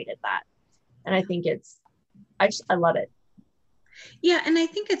curated that, and I think I love it. Yeah, and I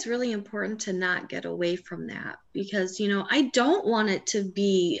think it's really important to not get away from that, because I don't want it to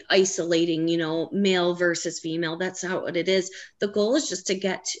be isolating, male versus female. That's not what it is. The goal is just to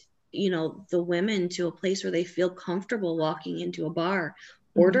get the women to a place where they feel comfortable walking into a bar,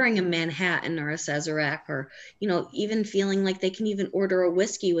 ordering a Manhattan or a Sazerac, or, even feeling like they can even order a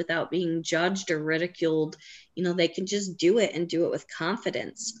whiskey without being judged or ridiculed. They can just do it and do it with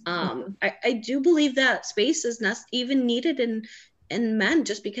confidence. I do believe that space is not even needed in men.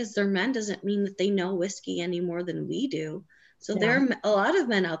 Just because they're men doesn't mean that they know whiskey any more than we do. So there are a lot of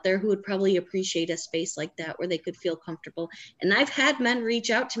men out there who would probably appreciate a space like that where they could feel comfortable. And I've had men reach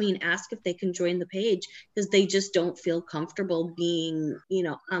out to me and ask if they can join the page, because they just don't feel comfortable being,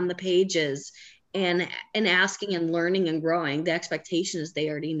 on the pages and asking and learning and growing. The expectation is they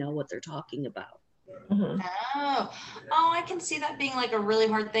already know what they're talking about. Oh, I can see that being like a really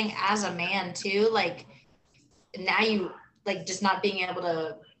hard thing as a man too. Like now you like just not being able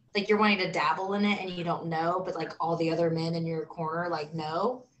to, like you're wanting to dabble in it and you don't know, but like all the other men in your corner like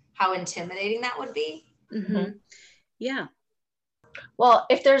know how intimidating that would be. Yeah. Well,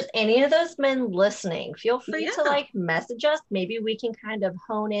 if there's any of those men listening, feel free to Yeah. like message us. Maybe we can kind of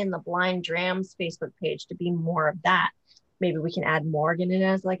hone in the Blind Drams Facebook page to be more of that. Maybe we can add Morgan in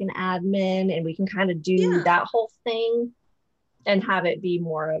as like an admin, and we can kind of do Yeah. that whole thing and have it be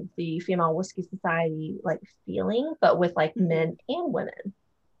more of the Female Whiskey Society like feeling, but with like men and women.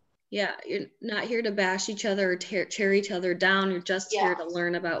 Yeah, you're not here to bash each other or tear each other down. You're just here to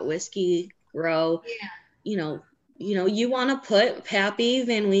learn about whiskey, grow. Yeah. You want to put Pappy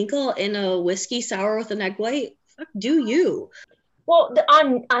Van Winkle in a whiskey sour with an egg white? Fuck, do you? Well,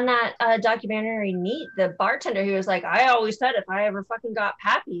 on that documentary, Neat, the bartender, he was like, I always said if I ever fucking got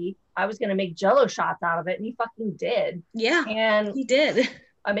Pappy, I was gonna make Jello shots out of it, and he fucking did. Yeah, And he did.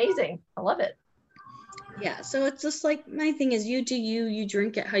 Amazing. I love it. Yeah, so it's just like my thing is you do you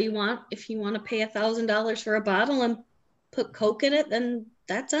drink it how you want. If you want to pay $1,000 for a bottle and put Coke in it, then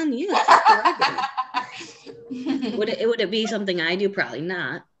that's on you. Would it be something I do? Probably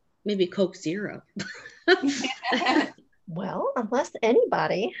not. Maybe Coke Zero. Well, unless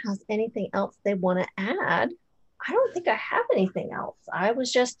anybody has anything else they want to add, I don't think I have anything else. I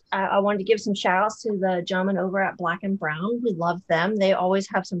wanted to give some shout outs to the gentlemen over at Black and Brown. We love them. They always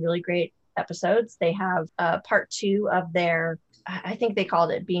have some really great episodes. They have part 2 of their, I think they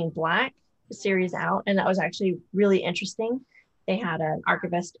called it Being Black series out. And that was actually really interesting. They had an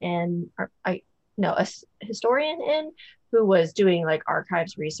archivist a historian in who was doing like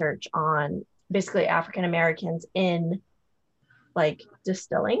archives research on basically African Americans in like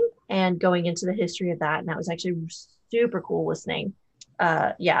distilling and going into the history of that. And that was actually super cool listening.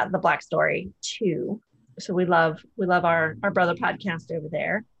 The Black Story too. So we love our brother podcast over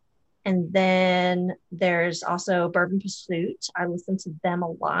there. And then there's also Bourbon Pursuit. I listen to them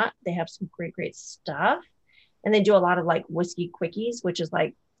a lot. They have some great stuff. And they do a lot of like whiskey quickies, which is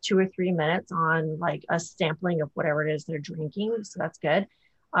like 2 or 3 minutes on like a sampling of whatever it is they're drinking. So that's good.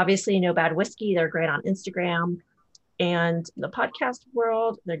 Obviously, No Bad Whiskey. They're great on Instagram. And the podcast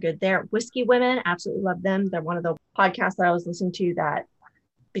world, they're good there. Whiskey Women, absolutely love them. They're one of the podcasts that I was listening to that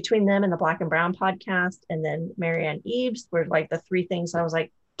between them and the Black and Brown podcast and then Marianne Eaves were like the 3 things I was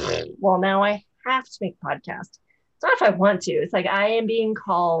like, well, now I have to make a podcast. It's not if I want to. It's like I am being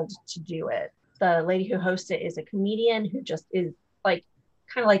called to do it. The lady who hosts it is a comedian who just is like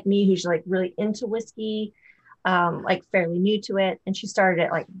kind of like me, who's like really into whiskey, like fairly new to it. And she started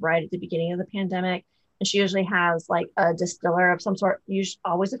it like right at the beginning of the pandemic. And she usually has like a distiller of some sort, usually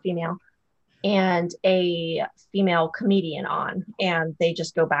always a female, and a female comedian on. And they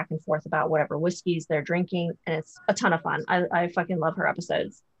just go back and forth about whatever whiskeys they're drinking. And it's a ton of fun. I fucking love her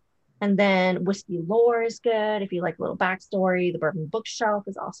episodes. And then Whiskey Lore is good. If you like a little backstory, the Bourbon Bookshelf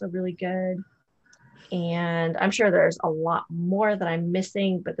is also really good. And I'm sure there's a lot more that I'm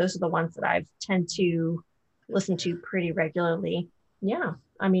missing, but those are the ones that I tend to listen to pretty regularly. Yeah.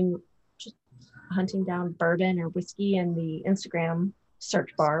 I mean, just hunting down bourbon or whiskey in the Instagram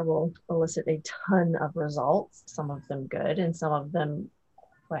search bar will elicit a ton of results, some of them good and some of them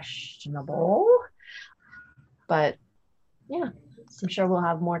questionable. But yeah, I'm sure we'll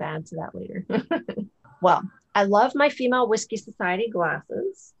have more to add to that later. Well, I love my Female Whiskey Society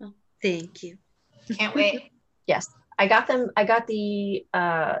glasses. Oh, thank you. Can't wait. Yes, I got them. I got the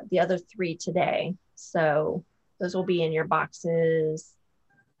other 3 today. So those will be in your boxes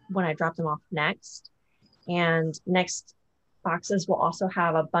when I drop them off next. And next boxes will also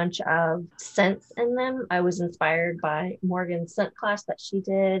have a bunch of scents in them. I was inspired by Morgan's scent class that she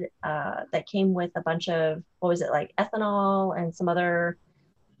did that came with a bunch of, what was it, like ethanol and some other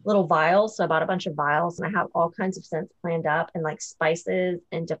little vials. So I bought a bunch of vials and I have all kinds of scents planned up and like spices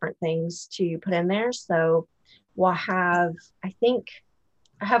and different things to put in there. So we'll have, I think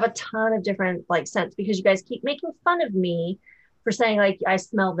I have a ton of different like scents because you guys keep making fun of me for saying like, I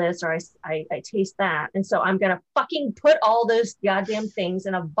smell this or I taste that. And so I'm going to fucking put all those goddamn things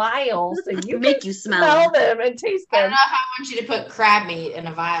in a vial so you make can you smell them and taste I don't them. know if I want you to put crab meat in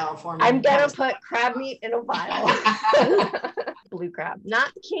a vial for me. I'm going to put crab meat in a vial. Blue crab,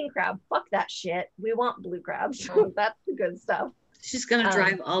 not the king crab. Fuck that shit. We want blue crabs. That's the good stuff. She's going to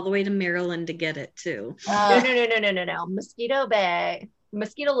drive all the way to Maryland to get it too. No.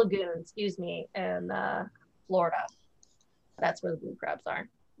 Mosquito Lagoon, excuse me, in Florida. That's where the blue crabs are.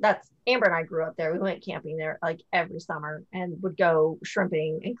 That's Amber and I grew up there. We went camping there like every summer and would go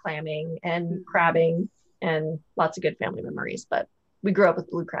shrimping and clamming and crabbing and lots of good family memories. But we grew up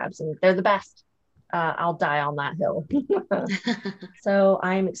with blue crabs and they're the best. I'll die on that hill. So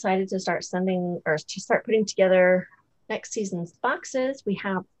I'm excited to start putting together next season's boxes. We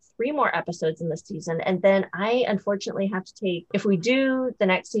have 3 more episodes in this season. And then I unfortunately have to take, if we do the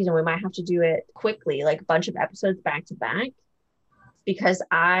next season, we might have to do it quickly, like a bunch of episodes back to back. because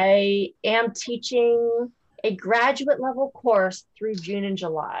I am teaching a graduate level course through June and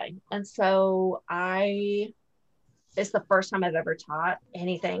July. And so it's the first time I've ever taught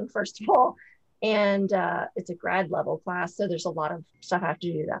anything, first of all. And it's a grad level class. So there's a lot of stuff I have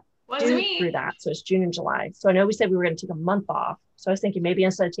to do through that. So it's June and July. So I know we said we were going to take a month off. So I was thinking maybe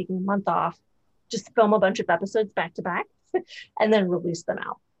instead of taking a month off, just film a bunch of episodes back to back and then release them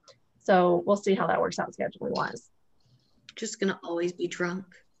out. So we'll see how that works out scheduling wise. Just going to always be drunk.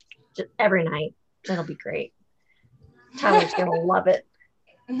 Just every night. That'll be great. Tyler's going to love it.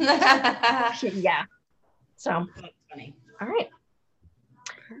 Yeah. So, That's funny. all right.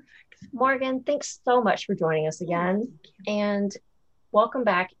 Morgan, thanks so much for joining us again. And welcome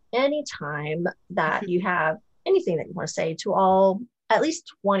back anytime that you have anything that you want to say to all, at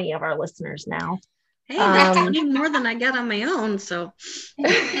least 20 of our listeners now. Hey, that's more than I get on my own. So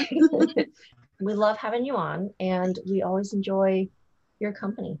we love having you on, and we always enjoy your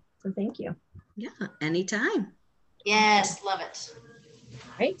company. So thank you. Yeah, anytime. Yes, love it.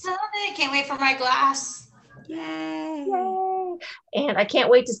 Right. Love it. Can't wait for my glass. Yay. Yay. And I can't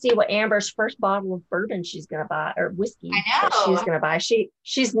wait to see what Amber's first bottle of bourbon she's going to buy, or whiskey that she's going to buy.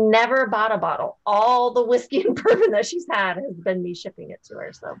 She's never bought a bottle. All the whiskey and bourbon that she's had has been me shipping it to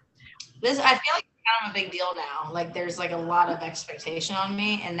her. So I feel like it's kind of a big deal now. Like there's like a lot of expectation on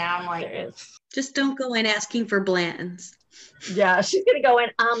me, and now I'm like, just don't go in asking for Blanton's. Yeah, she's going to go in.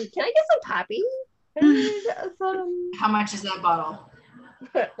 Can I get some Pappy? How much is that bottle?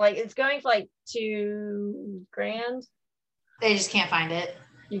 Like it's going for like $2,000. They just can't find it.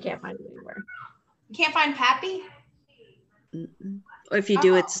 You can't find it anywhere. You can't find Pappy? Or if you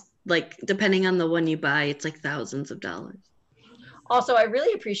do, it's like, depending on the one you buy, it's like thousands of dollars. Also, I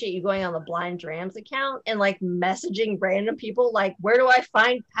really appreciate you going on the Blind Drams account and like messaging random people like, where do I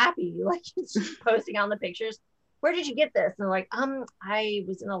find Pappy? Like just posting on the pictures. Where did you get this? And they're like, I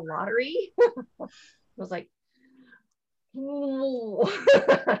was in a lottery. I was like, ooh.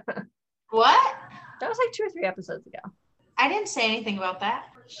 What? That was like 2 or 3 episodes ago. I didn't say anything about that.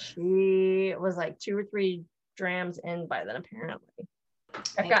 She was like 2 or 3 drams in by then, apparently.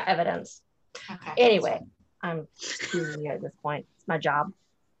 I've got evidence. Okay. Anyway, I'm excusing you at this point. It's my job.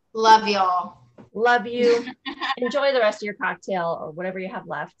 Love y'all. Love you. Enjoy the rest of your cocktail or whatever you have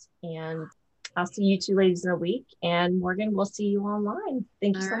left. And I'll see you 2 ladies in a week. And Morgan, we'll see you online.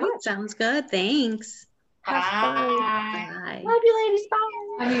 Thank you so much. Sounds good. Thanks. Have fun. Bye. Love you, ladies. Bye.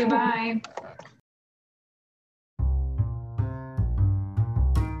 Love you. Bye.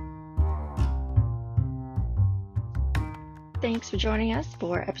 Thanks for joining us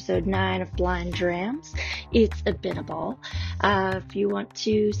for episode 9 of Blind Drams. It's been a ball. If you want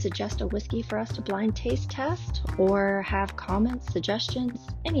to suggest a whiskey for us to blind taste test or have comments, suggestions,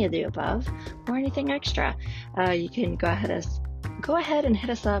 any of the above, or anything extra, you can go ahead and hit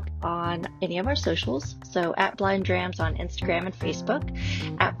us up on any of our socials. So at Blind Drams on Instagram and Facebook,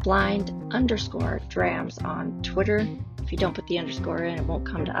 at blind_drams on Twitter. If you don't put the underscore in, it won't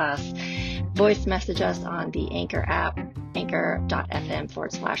come to us. Voice message us on the Anchor app,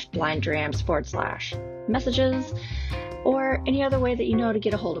 anchor.fm/blinddrams/messages, or any other way that you know to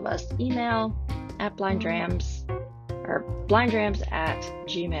get a hold of us. Email at blinddrams or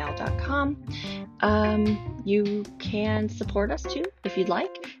blinddrams@gmail.com. You can support us too if you'd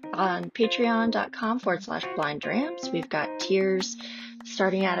like on patreon.com/blinddrams. We've got tiers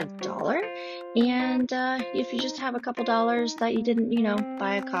starting at $1. And if you just have a couple dollars that you didn't,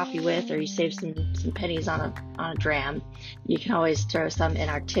 buy a coffee with, or you save some pennies on a dram, you can always throw some in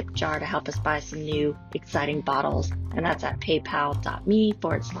our tip jar to help us buy some new exciting bottles. And that's at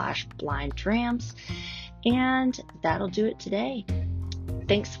paypal.me/blinddrams. And that'll do it today.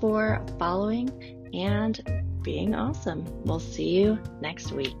 Thanks for following and being awesome. We'll see you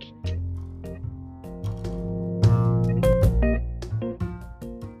next week.